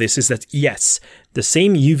side of this is that, yes, the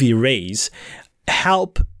same UV rays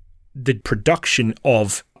help the production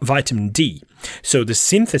of vitamin D. So the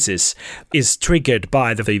synthesis is triggered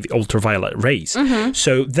by the ultraviolet rays.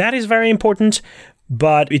 So that is very important.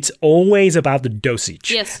 but it's always about the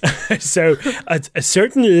dosage. Yes. So a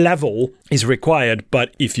certain level is required,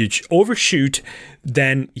 but if you overshoot,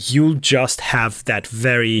 then you'll just have that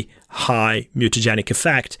very high mutagenic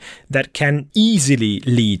effect that can easily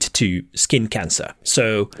lead to skin cancer.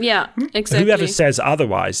 So yeah, exactly. Whoever says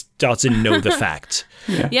otherwise doesn't know the fact.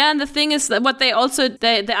 Yeah, and the thing is that what they also,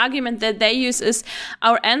 the argument that they use is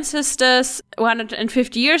our ancestors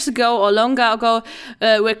 150 years ago or longer ago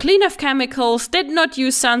were clean of chemicals, did not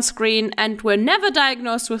use sunscreen, and were never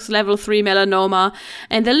diagnosed with level 3 melanoma,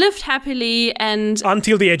 and they lived happily and...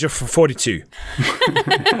 Until the age of 42,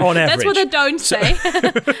 on average. That's what they don't say.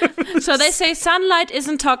 So they say sunlight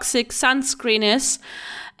isn't toxic, sunscreen is.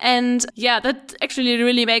 And yeah, that actually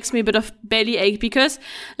really makes me a bit of bellyache because,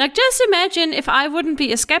 like, just imagine if I wouldn't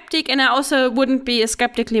be a skeptic, and I also wouldn't be a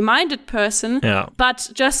skeptically minded person, but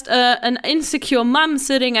just an insecure mum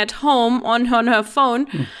sitting at home on her phone,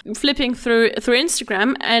 flipping through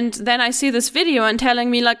Instagram, and then I see this video and telling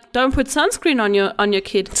me, like, don't put sunscreen on your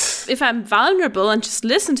kid. If I'm vulnerable and just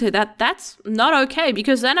listen to that, that's not okay,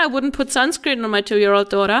 because then I wouldn't put sunscreen on my 2-year-old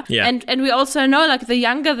daughter. Yeah. And we also know, like, the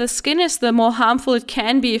younger the skin is, the more harmful it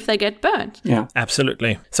can be if they get burnt. Yeah,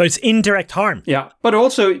 absolutely. So it's indirect harm. Yeah, but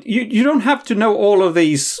also you don't have to know all of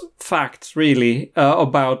these facts really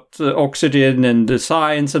about oxygen and the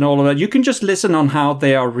science and all of that. You can just listen on how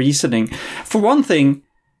they are reasoning. For one thing,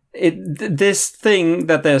 this thing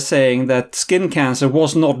that they're saying that skin cancer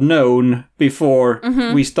was not known before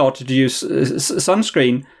we started to use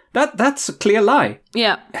sunscreen, that's a clear lie.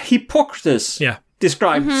 Yeah. Hippocrates. Yeah.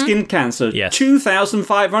 Described skin cancer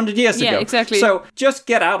 2,500 years ago. Yeah, exactly. So just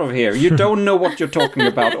get out of here. You don't know what you're talking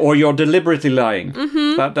about, or you're deliberately lying.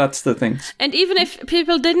 That's the thing. And even if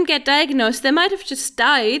people didn't get diagnosed, they might have just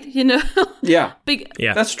died, you know. Yeah,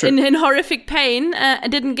 that's true. In horrific pain,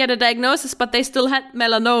 and didn't get a diagnosis, but they still had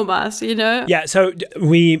melanomas, you know. Yeah, so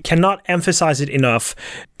we cannot emphasize it enough.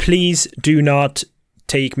 Please do not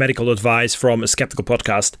take medical advice from a skeptical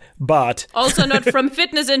podcast, but also not from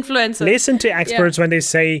fitness influencers. Listen to experts when they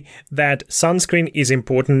say that sunscreen is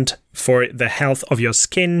important for the health of your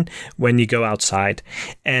skin when you go outside.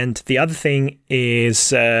 And the other thing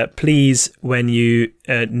is, please, when you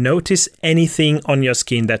notice anything on your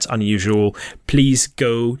skin that's unusual, please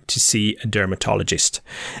go to see a dermatologist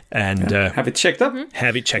and have it checked up.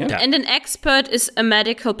 Have it checked out. And an expert is a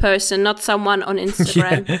medical person, not someone on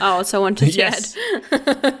Instagram. I also wanted to add.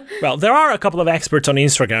 Well, there are a couple of experts on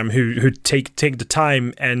Instagram who take the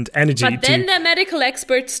time and energy but then they're medical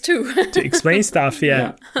experts too. to explain stuff.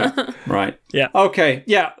 Yeah. Right. Yeah. Okay.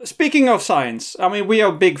 Yeah. Speaking of science, I mean, we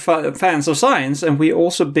are big fans of science, and we're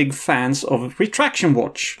also big fans of Retraction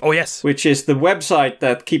Watch. Oh, yes. Which is the website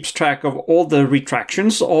that keeps track of all the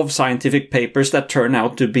retractions of scientific papers that turn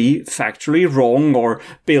out to be factually wrong or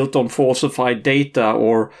built on falsified data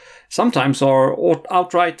or sometimes are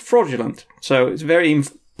outright fraudulent. So it's a very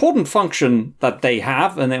important function that they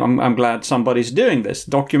have, and I'm glad somebody's doing this,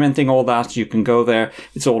 documenting all that. You can go there.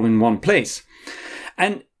 It's all in one place.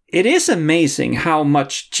 And it is amazing how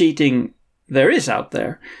much cheating there is out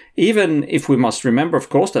there. Even if we must remember, of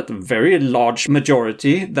course, that the very large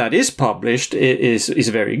majority that is published is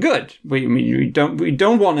very good. We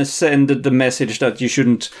don't want to send the message that you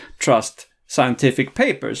shouldn't trust scientific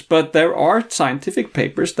papers, but there are scientific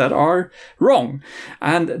papers that are wrong.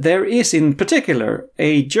 And there is in particular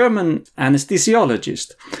a German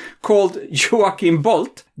anesthesiologist called Joachim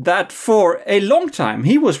Bolt that for a long time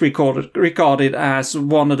he was regarded as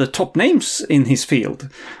one of the top names in his field.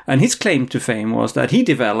 And his claim to fame was that he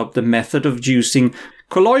developed the method of using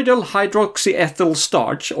colloidal hydroxyethyl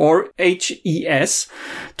starch, or HES,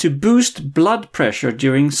 to boost blood pressure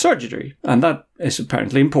during surgery. And that is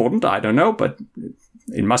apparently important. I don't know, but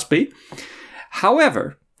it must be.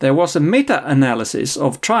 However, there was a meta-analysis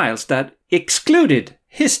of trials that excluded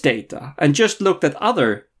his data and just looked at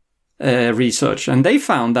other research. And they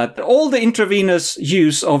found that all the intravenous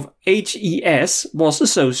use of HES was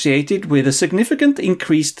associated with a significant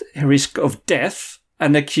increased risk of death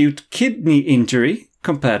and acute kidney injury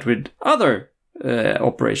compared with other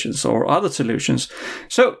operations or other solutions.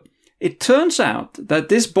 So it turns out that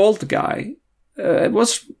this Bolt guy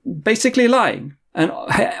was basically lying. And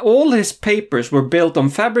all his papers were built on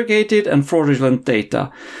fabricated and fraudulent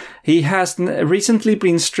data. He has recently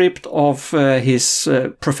been stripped of his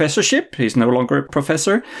professorship. He's no longer a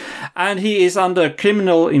professor. And he is under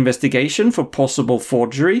criminal investigation for possible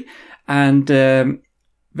forgery. And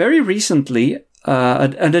very recently,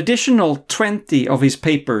 an additional 20 of his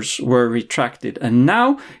papers were retracted, and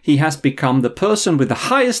now he has become the person with the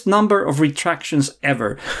highest number of retractions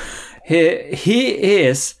ever. He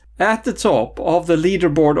is at the top of the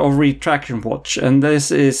leaderboard of Retraction Watch, and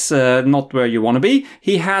this is not where you want to be.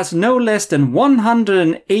 He has no less than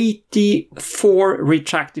 184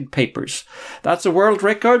 retracted papers. That's a world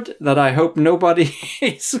record that I hope nobody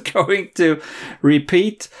is going to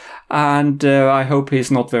repeat. And I hope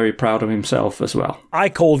he's not very proud of himself as well. I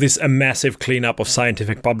call this a massive cleanup of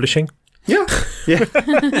scientific publishing. Yeah.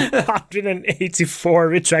 184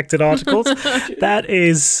 retracted articles. That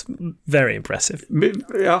is very impressive.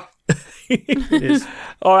 Yeah. It is.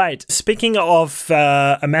 All right. Speaking of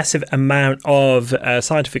a massive amount of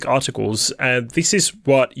scientific articles, this is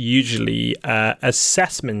what usually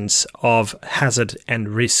assessments of hazard and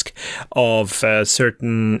risk of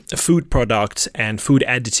certain food products and food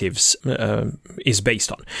additives is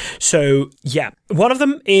based on. So, yeah, one of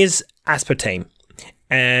them is aspartame.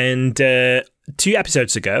 And 2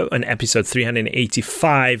 episodes ago, on episode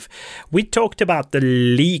 385, we talked about the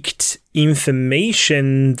leaked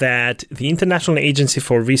information that the International Agency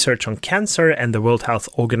for Research on Cancer and the World Health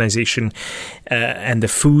Organization and the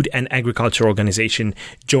Food and Agriculture Organization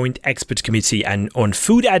Joint Expert Committee on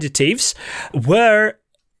Food Additives were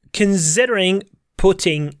considering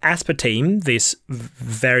putting aspartame, this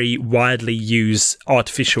very widely used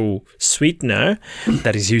artificial sweetener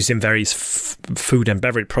that is used in various food and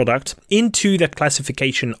beverage products, into the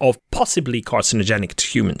classification of possibly carcinogenic to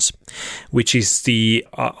humans, which is the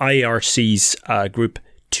IARC's group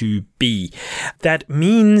 2B. That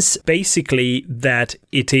means basically that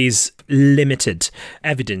it is limited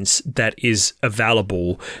evidence that is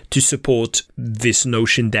available to support this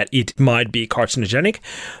notion that it might be carcinogenic,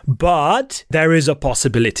 but there is a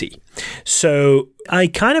possibility. So I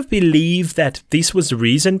kind of believe that this was the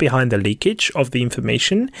reason behind the leakage of the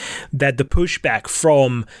information, that the pushback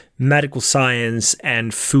from medical science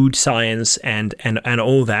and food science and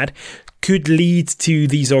all that could lead to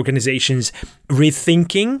these organizations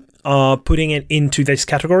rethinking putting it into this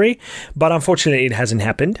category, but unfortunately it hasn't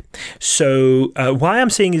happened. So why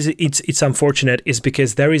I'm saying is it's unfortunate is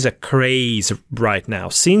because there is a craze right now.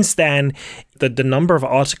 Since then, the number of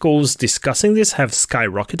articles discussing this have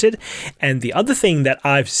skyrocketed. And the other thing that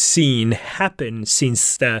I've seen happen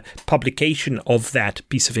since the publication of that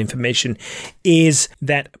piece of information is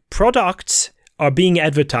that products are being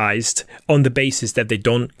advertised on the basis that they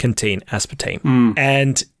don't contain aspartame.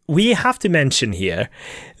 And we have to mention here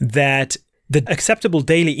that the acceptable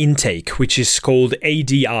daily intake, which is called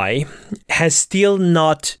ADI, has still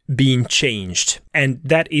not been changed. And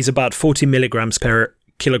that is about 40 milligrams per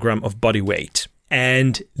kilogram of body weight.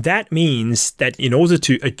 And that means that in order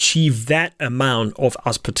to achieve that amount of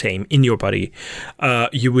aspartame in your body,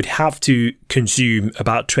 you would have to consume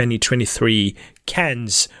about 23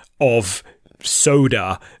 cans of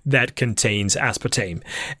soda that contains aspartame,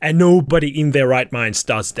 and nobody in their right minds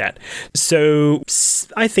does that. So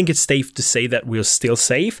I think it's safe to say that we're still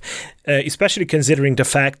safe, especially considering the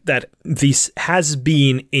fact that this has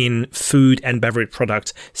been in food and beverage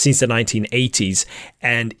products since the 1980s,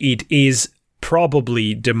 and it is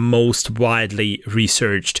probably the most widely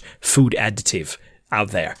researched food additive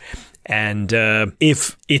out there. And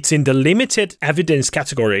if it's in the limited evidence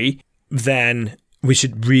category, then we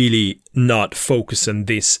should really not focus on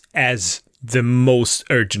this as the most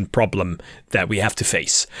urgent problem that we have to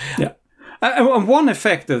face. Yeah. One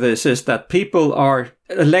effect of this is that people are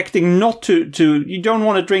electing not to you don't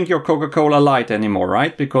want to drink your Coca-Cola Light anymore,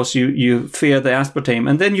 right? Because you fear the aspartame,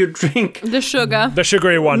 and then you drink the sugar, the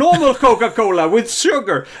sugary one, normal Coca-Cola with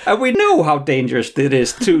sugar. And we know how dangerous it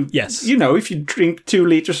is to, yes, you know, if you drink 2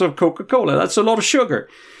 liters of Coca-Cola, that's a lot of sugar.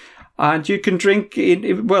 And you can drink,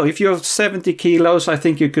 if you have 70 kilos, I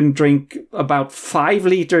think you can drink about 5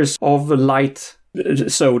 liters of light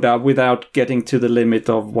soda without getting to the limit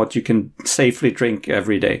of what you can safely drink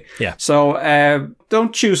every day. Yeah. So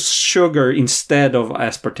don't choose sugar instead of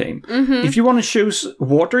aspartame. Mm-hmm. If you want to choose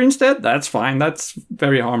water instead, that's fine. That's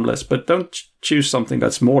very harmless. But don't choose something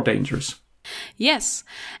that's more dangerous. Yes,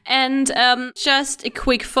 and just a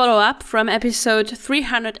quick follow-up from episode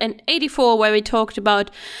 384, where we talked about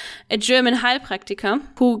a German Heilpraktiker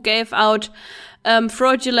who gave out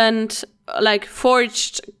fraudulent,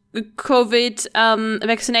 forged COVID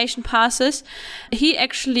vaccination passes. He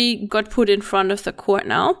actually got put in front of the court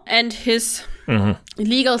now, and his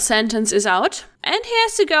legal sentence is out. And he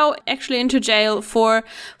has to go actually into jail for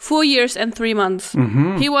 4 years and 3 months.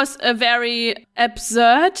 Mm-hmm. He was a very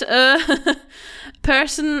absurd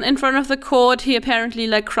person in front of the court. He apparently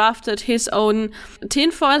crafted his own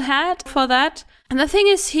tinfoil hat for that. And the thing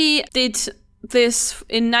is, he did this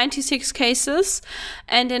in 96 cases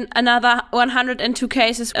and in another 102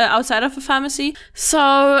 cases outside of a pharmacy.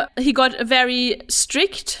 So he got a very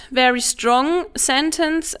strict, very strong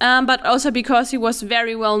sentence, but also because he was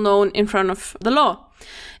very well known in front of the law.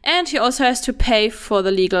 And he also has to pay for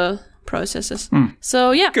the legal processes.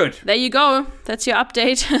 So yeah, good. There you go. That's your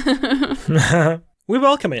update. We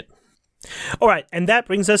welcome it. All right, and that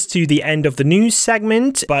brings us to the end of the news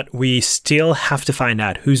segment, but we still have to find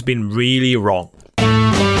out who's been really wrong.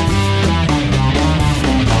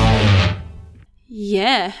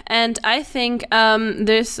 Yeah, and I think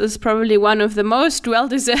this is probably one of the most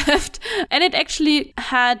well-deserved. And it actually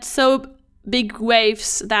had so big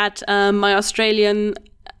waves that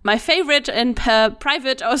my favorite and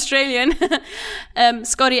private Australian,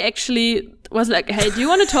 Scotty, actually was like, hey, do you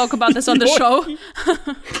want to talk about this on the show?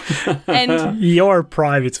 And your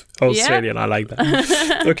private Australian, yeah. I like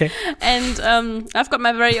that. Okay. And I've got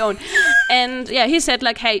my very own. And yeah, he said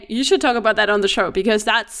like, hey, you should talk about that on the show because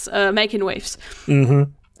that's making waves.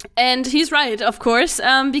 Mm-hmm. And he's right, of course,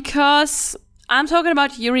 because I'm talking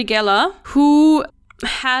about Uri Geller, who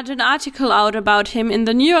had an article out about him in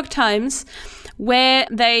the New York Times where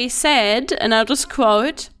they said, and I'll just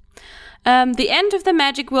quote, the end of the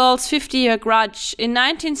Magic World's 50-year grudge. In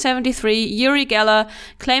 1973, Uri Geller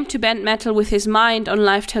claimed to bend metal with his mind on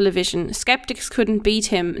live television. Skeptics couldn't beat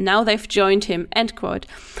him. Now they've joined him. End quote.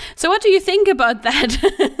 So what do you think about that?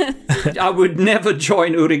 I would never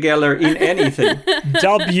join Uri Geller in anything.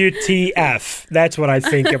 WTF. That's what I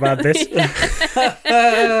think about this.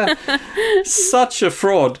 Such a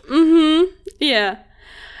fraud. Mm-hmm. Yeah.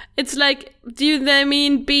 It's like, do they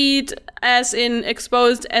mean beat as in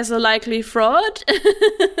exposed as a likely fraud?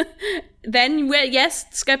 Then, well, yes,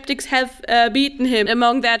 skeptics have beaten him.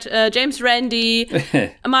 Among that, James Randi,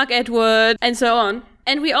 Mark Edward, and so on.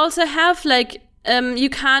 And we also have, like, you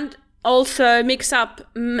can't also mix up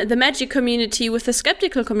the magic community with the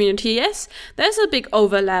skeptical community. Yes, there's a big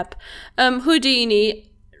overlap.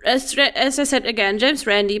 Houdini, as I said again, James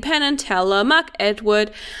Randi, Penn and Teller, Mark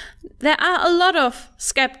Edward. There are a lot of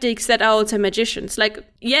skeptics that are also magicians. Like,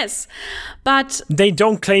 yes, but they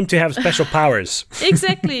don't claim to have special powers.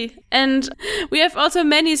 Exactly. And we have also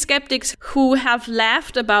many skeptics who have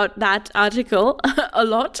laughed about that article a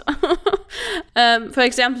lot. For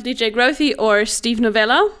example, DJ Grothy or Steve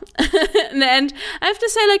Novella. And I have to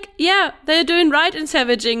say, like, yeah, they're doing right in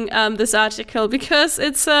savaging this article because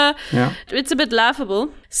it's a bit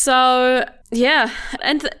laughable. So yeah,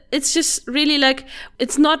 and it's just really like,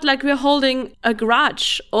 it's not like we're holding a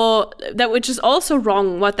grudge, or that, which is also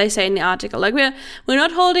wrong what they say in the article. Like we're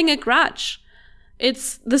not holding a grudge.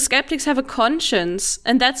 It's the skeptics have a conscience,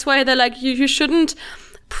 and that's why they're like, you shouldn't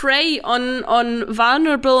prey on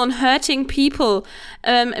vulnerable and hurting people,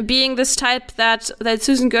 being this type that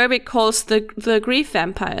Susan Gerbic calls the grief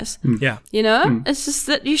vampires. Yeah, you know, it's just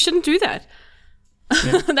that you shouldn't do that.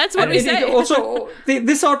 Yeah. That's what we say. Also,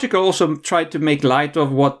 this article also tried to make light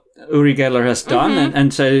of what Uri Geller has done,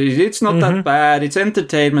 and say it's not that bad, it's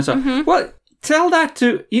entertainment. So, well, tell that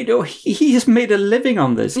to, he has made a living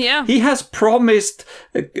on this. Yeah. He has promised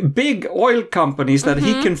big oil companies that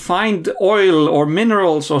he can find oil or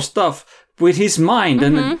minerals or stuff with his mind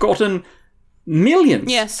and gotten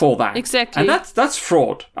millions for that. Exactly. And that's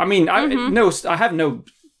fraud. I mean, I have no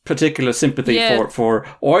particular sympathy for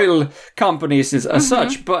oil companies as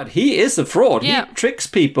such, but he is a fraud. He tricks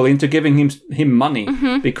people into giving him money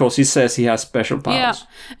because he says he has special powers. Yeah,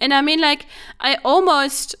 and I mean, like, I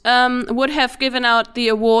almost would have given out the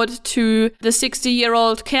award to the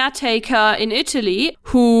 60-year-old caretaker in Italy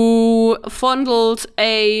who fondled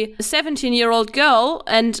a 17-year-old girl,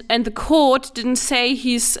 and the court didn't say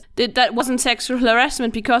that wasn't sexual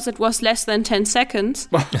harassment because it was less than 10 seconds.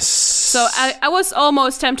 So I was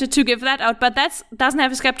almost tempted to give that out, but that doesn't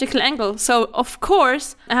have a skeptical angle. So, of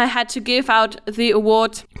course, I had to give out the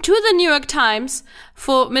award to the New York Times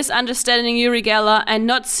for misunderstanding Uri Geller and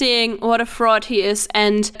not seeing what a fraud he is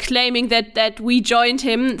and claiming that we joined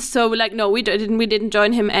him. So, like, no, we didn't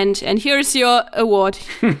join him, and here's your award,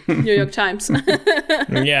 New York Times.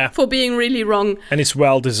 Yeah. For being really wrong. And it's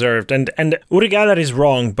well deserved. And Uri Geller is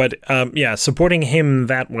wrong, but supporting him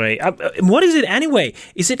that way. What is it anyway?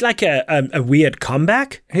 Is it like a weird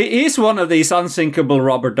comeback? He is one of these unsinkable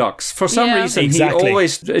rubber ducks. For some reason, he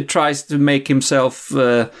always tries to make himself...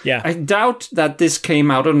 I doubt that this came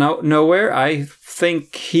out of nowhere. I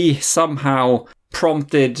think he somehow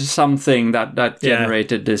prompted something that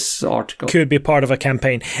generated this article. Could be part of a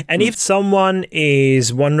campaign. And if someone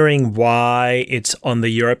is wondering why it's on the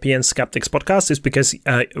European Skeptics podcast, it's because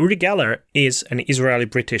Uri Geller is an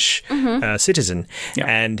Israeli-British citizen. Yeah.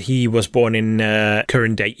 And he was born in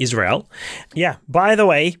current-day Israel. Yeah. By the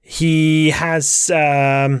way, he has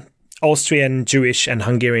Austrian Jewish and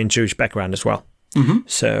Hungarian Jewish background as well.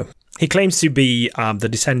 So he claims to be the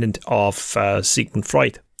descendant of Sigmund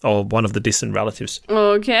Freud, or one of the distant relatives.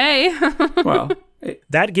 Okay. Well,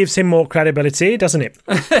 that gives him more credibility, doesn't it?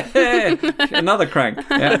 another crank.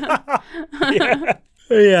 Yeah.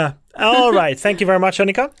 Yeah. All right. Thank you very much,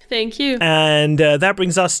 Annika. Thank you. And that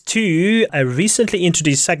brings us to a recently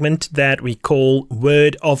introduced segment that we call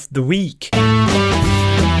Word of the Week.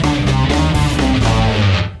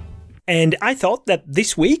 And I thought that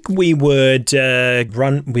this week we would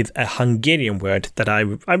run with a Hungarian word that I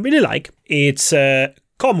really like. It's komu.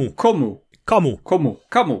 Komu. Komu. Komu.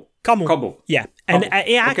 Komu. Komu. Komu. Yeah. And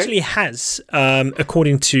it actually has,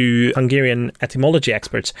 according to Hungarian etymology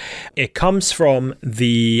experts, it comes from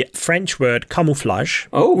the French word camouflage,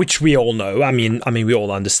 which we all know. I mean, we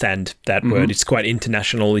all understand that word. It's quite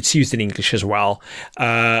international. It's used in English as well.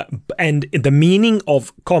 And the meaning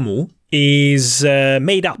of komu is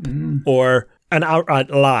made up or an outright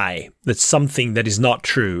lie. That's something that is not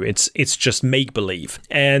true. It's just make-believe.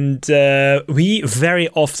 And we very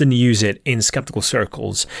often use it in skeptical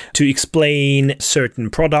circles to explain certain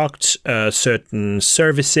products, certain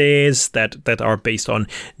services that are based on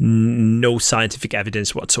no scientific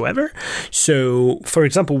evidence whatsoever. So, for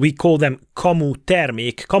example, we call them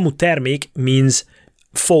komutermik. Komutermik means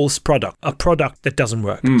false product, a product that doesn't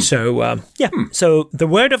work. So, So the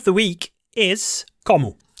word of the week is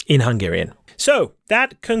komu in Hungarian. So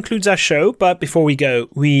that concludes our show, but before we go,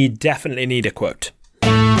 we definitely need a quote.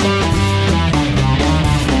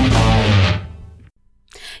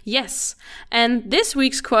 Yes, and this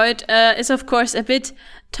week's quote is, of course, a bit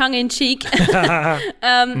tongue-in-cheek,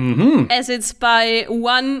 as it's by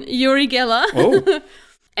one Uri Geller.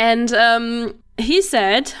 And he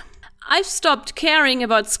said, "I've stopped caring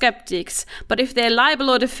about skeptics, but if they libel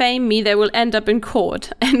or defame me, they will end up in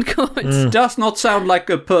court." End quote. Does not sound like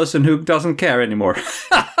a person who doesn't care anymore.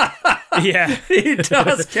 Yeah. He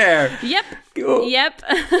does care. Yep.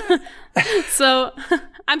 So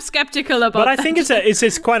I'm skeptical about But I that. think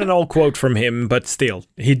it's quite an old quote from him, but still,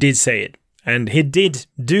 he did say it. And he did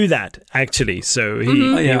do that, actually. So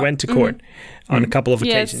he went to court on a couple of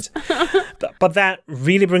occasions. But that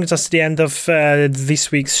really brings us to the end of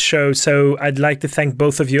this week's show. So I'd like to thank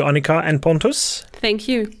both of you, Annika and Pontus. Thank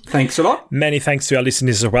you. Thanks a lot. Many thanks to our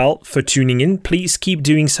listeners as well for tuning in. Please keep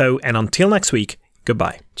doing so. And until next week,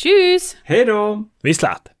 goodbye. Tschüss. Hej då. Vi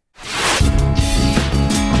slapp.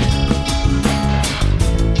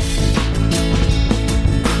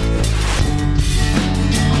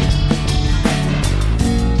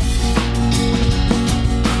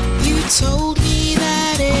 Told me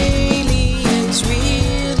that aliens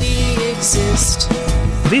really exist.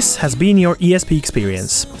 This has been your ESP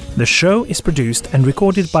experience. The show is produced and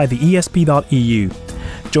recorded by the ESP.eu.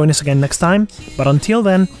 Join us again next time, but until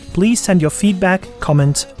then, please send your feedback,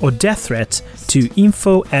 comments, or death threats to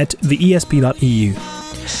info@theesp.eu.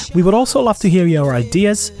 We would also love to hear your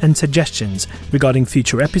ideas and suggestions regarding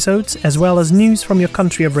future episodes, as well as news from your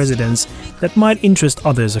country of residence that might interest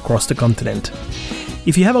others across the continent.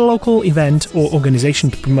 If you have a local event or organization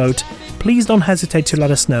to promote, please don't hesitate to let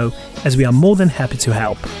us know, as we are more than happy to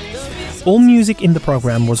help. All music in the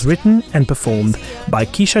program was written and performed by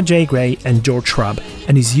Keisha J. Gray and George Shrub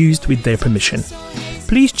and is used with their permission.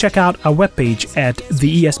 Please check out our webpage at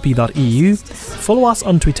theesp.eu, follow us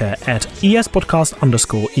on Twitter at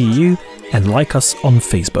espodcast_EU, and like us on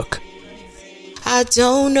Facebook. I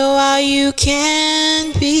don't know how you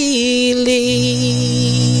can believe.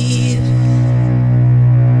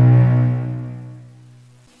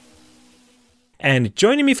 And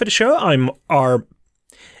joining me for the show,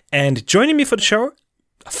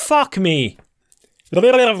 fuck me. The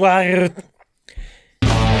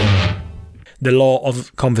law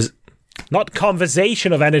of not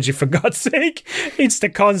conservation of energy, for God's sake. It's the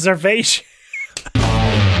conservation.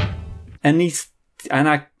 And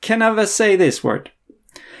I can never say this word.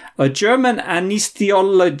 A German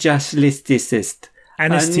anesthesiologist.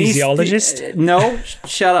 Anesthesiologist? No,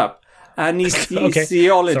 shut up.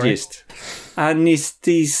 Anesthesiologist.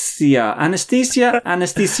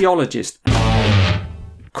 Anesthesiologist.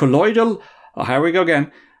 Colloidal. Oh, here we go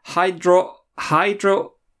again.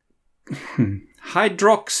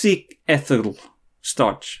 Hydroxyethyl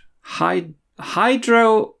starch. Why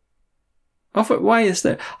is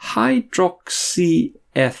that?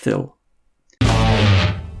 Hydroxyethyl.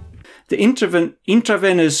 the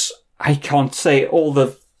intravenous, I can't say all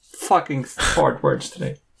the fucking hard words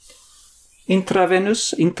today.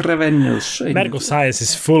 Intravenous. Medical science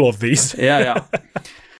is full of these. Yeah.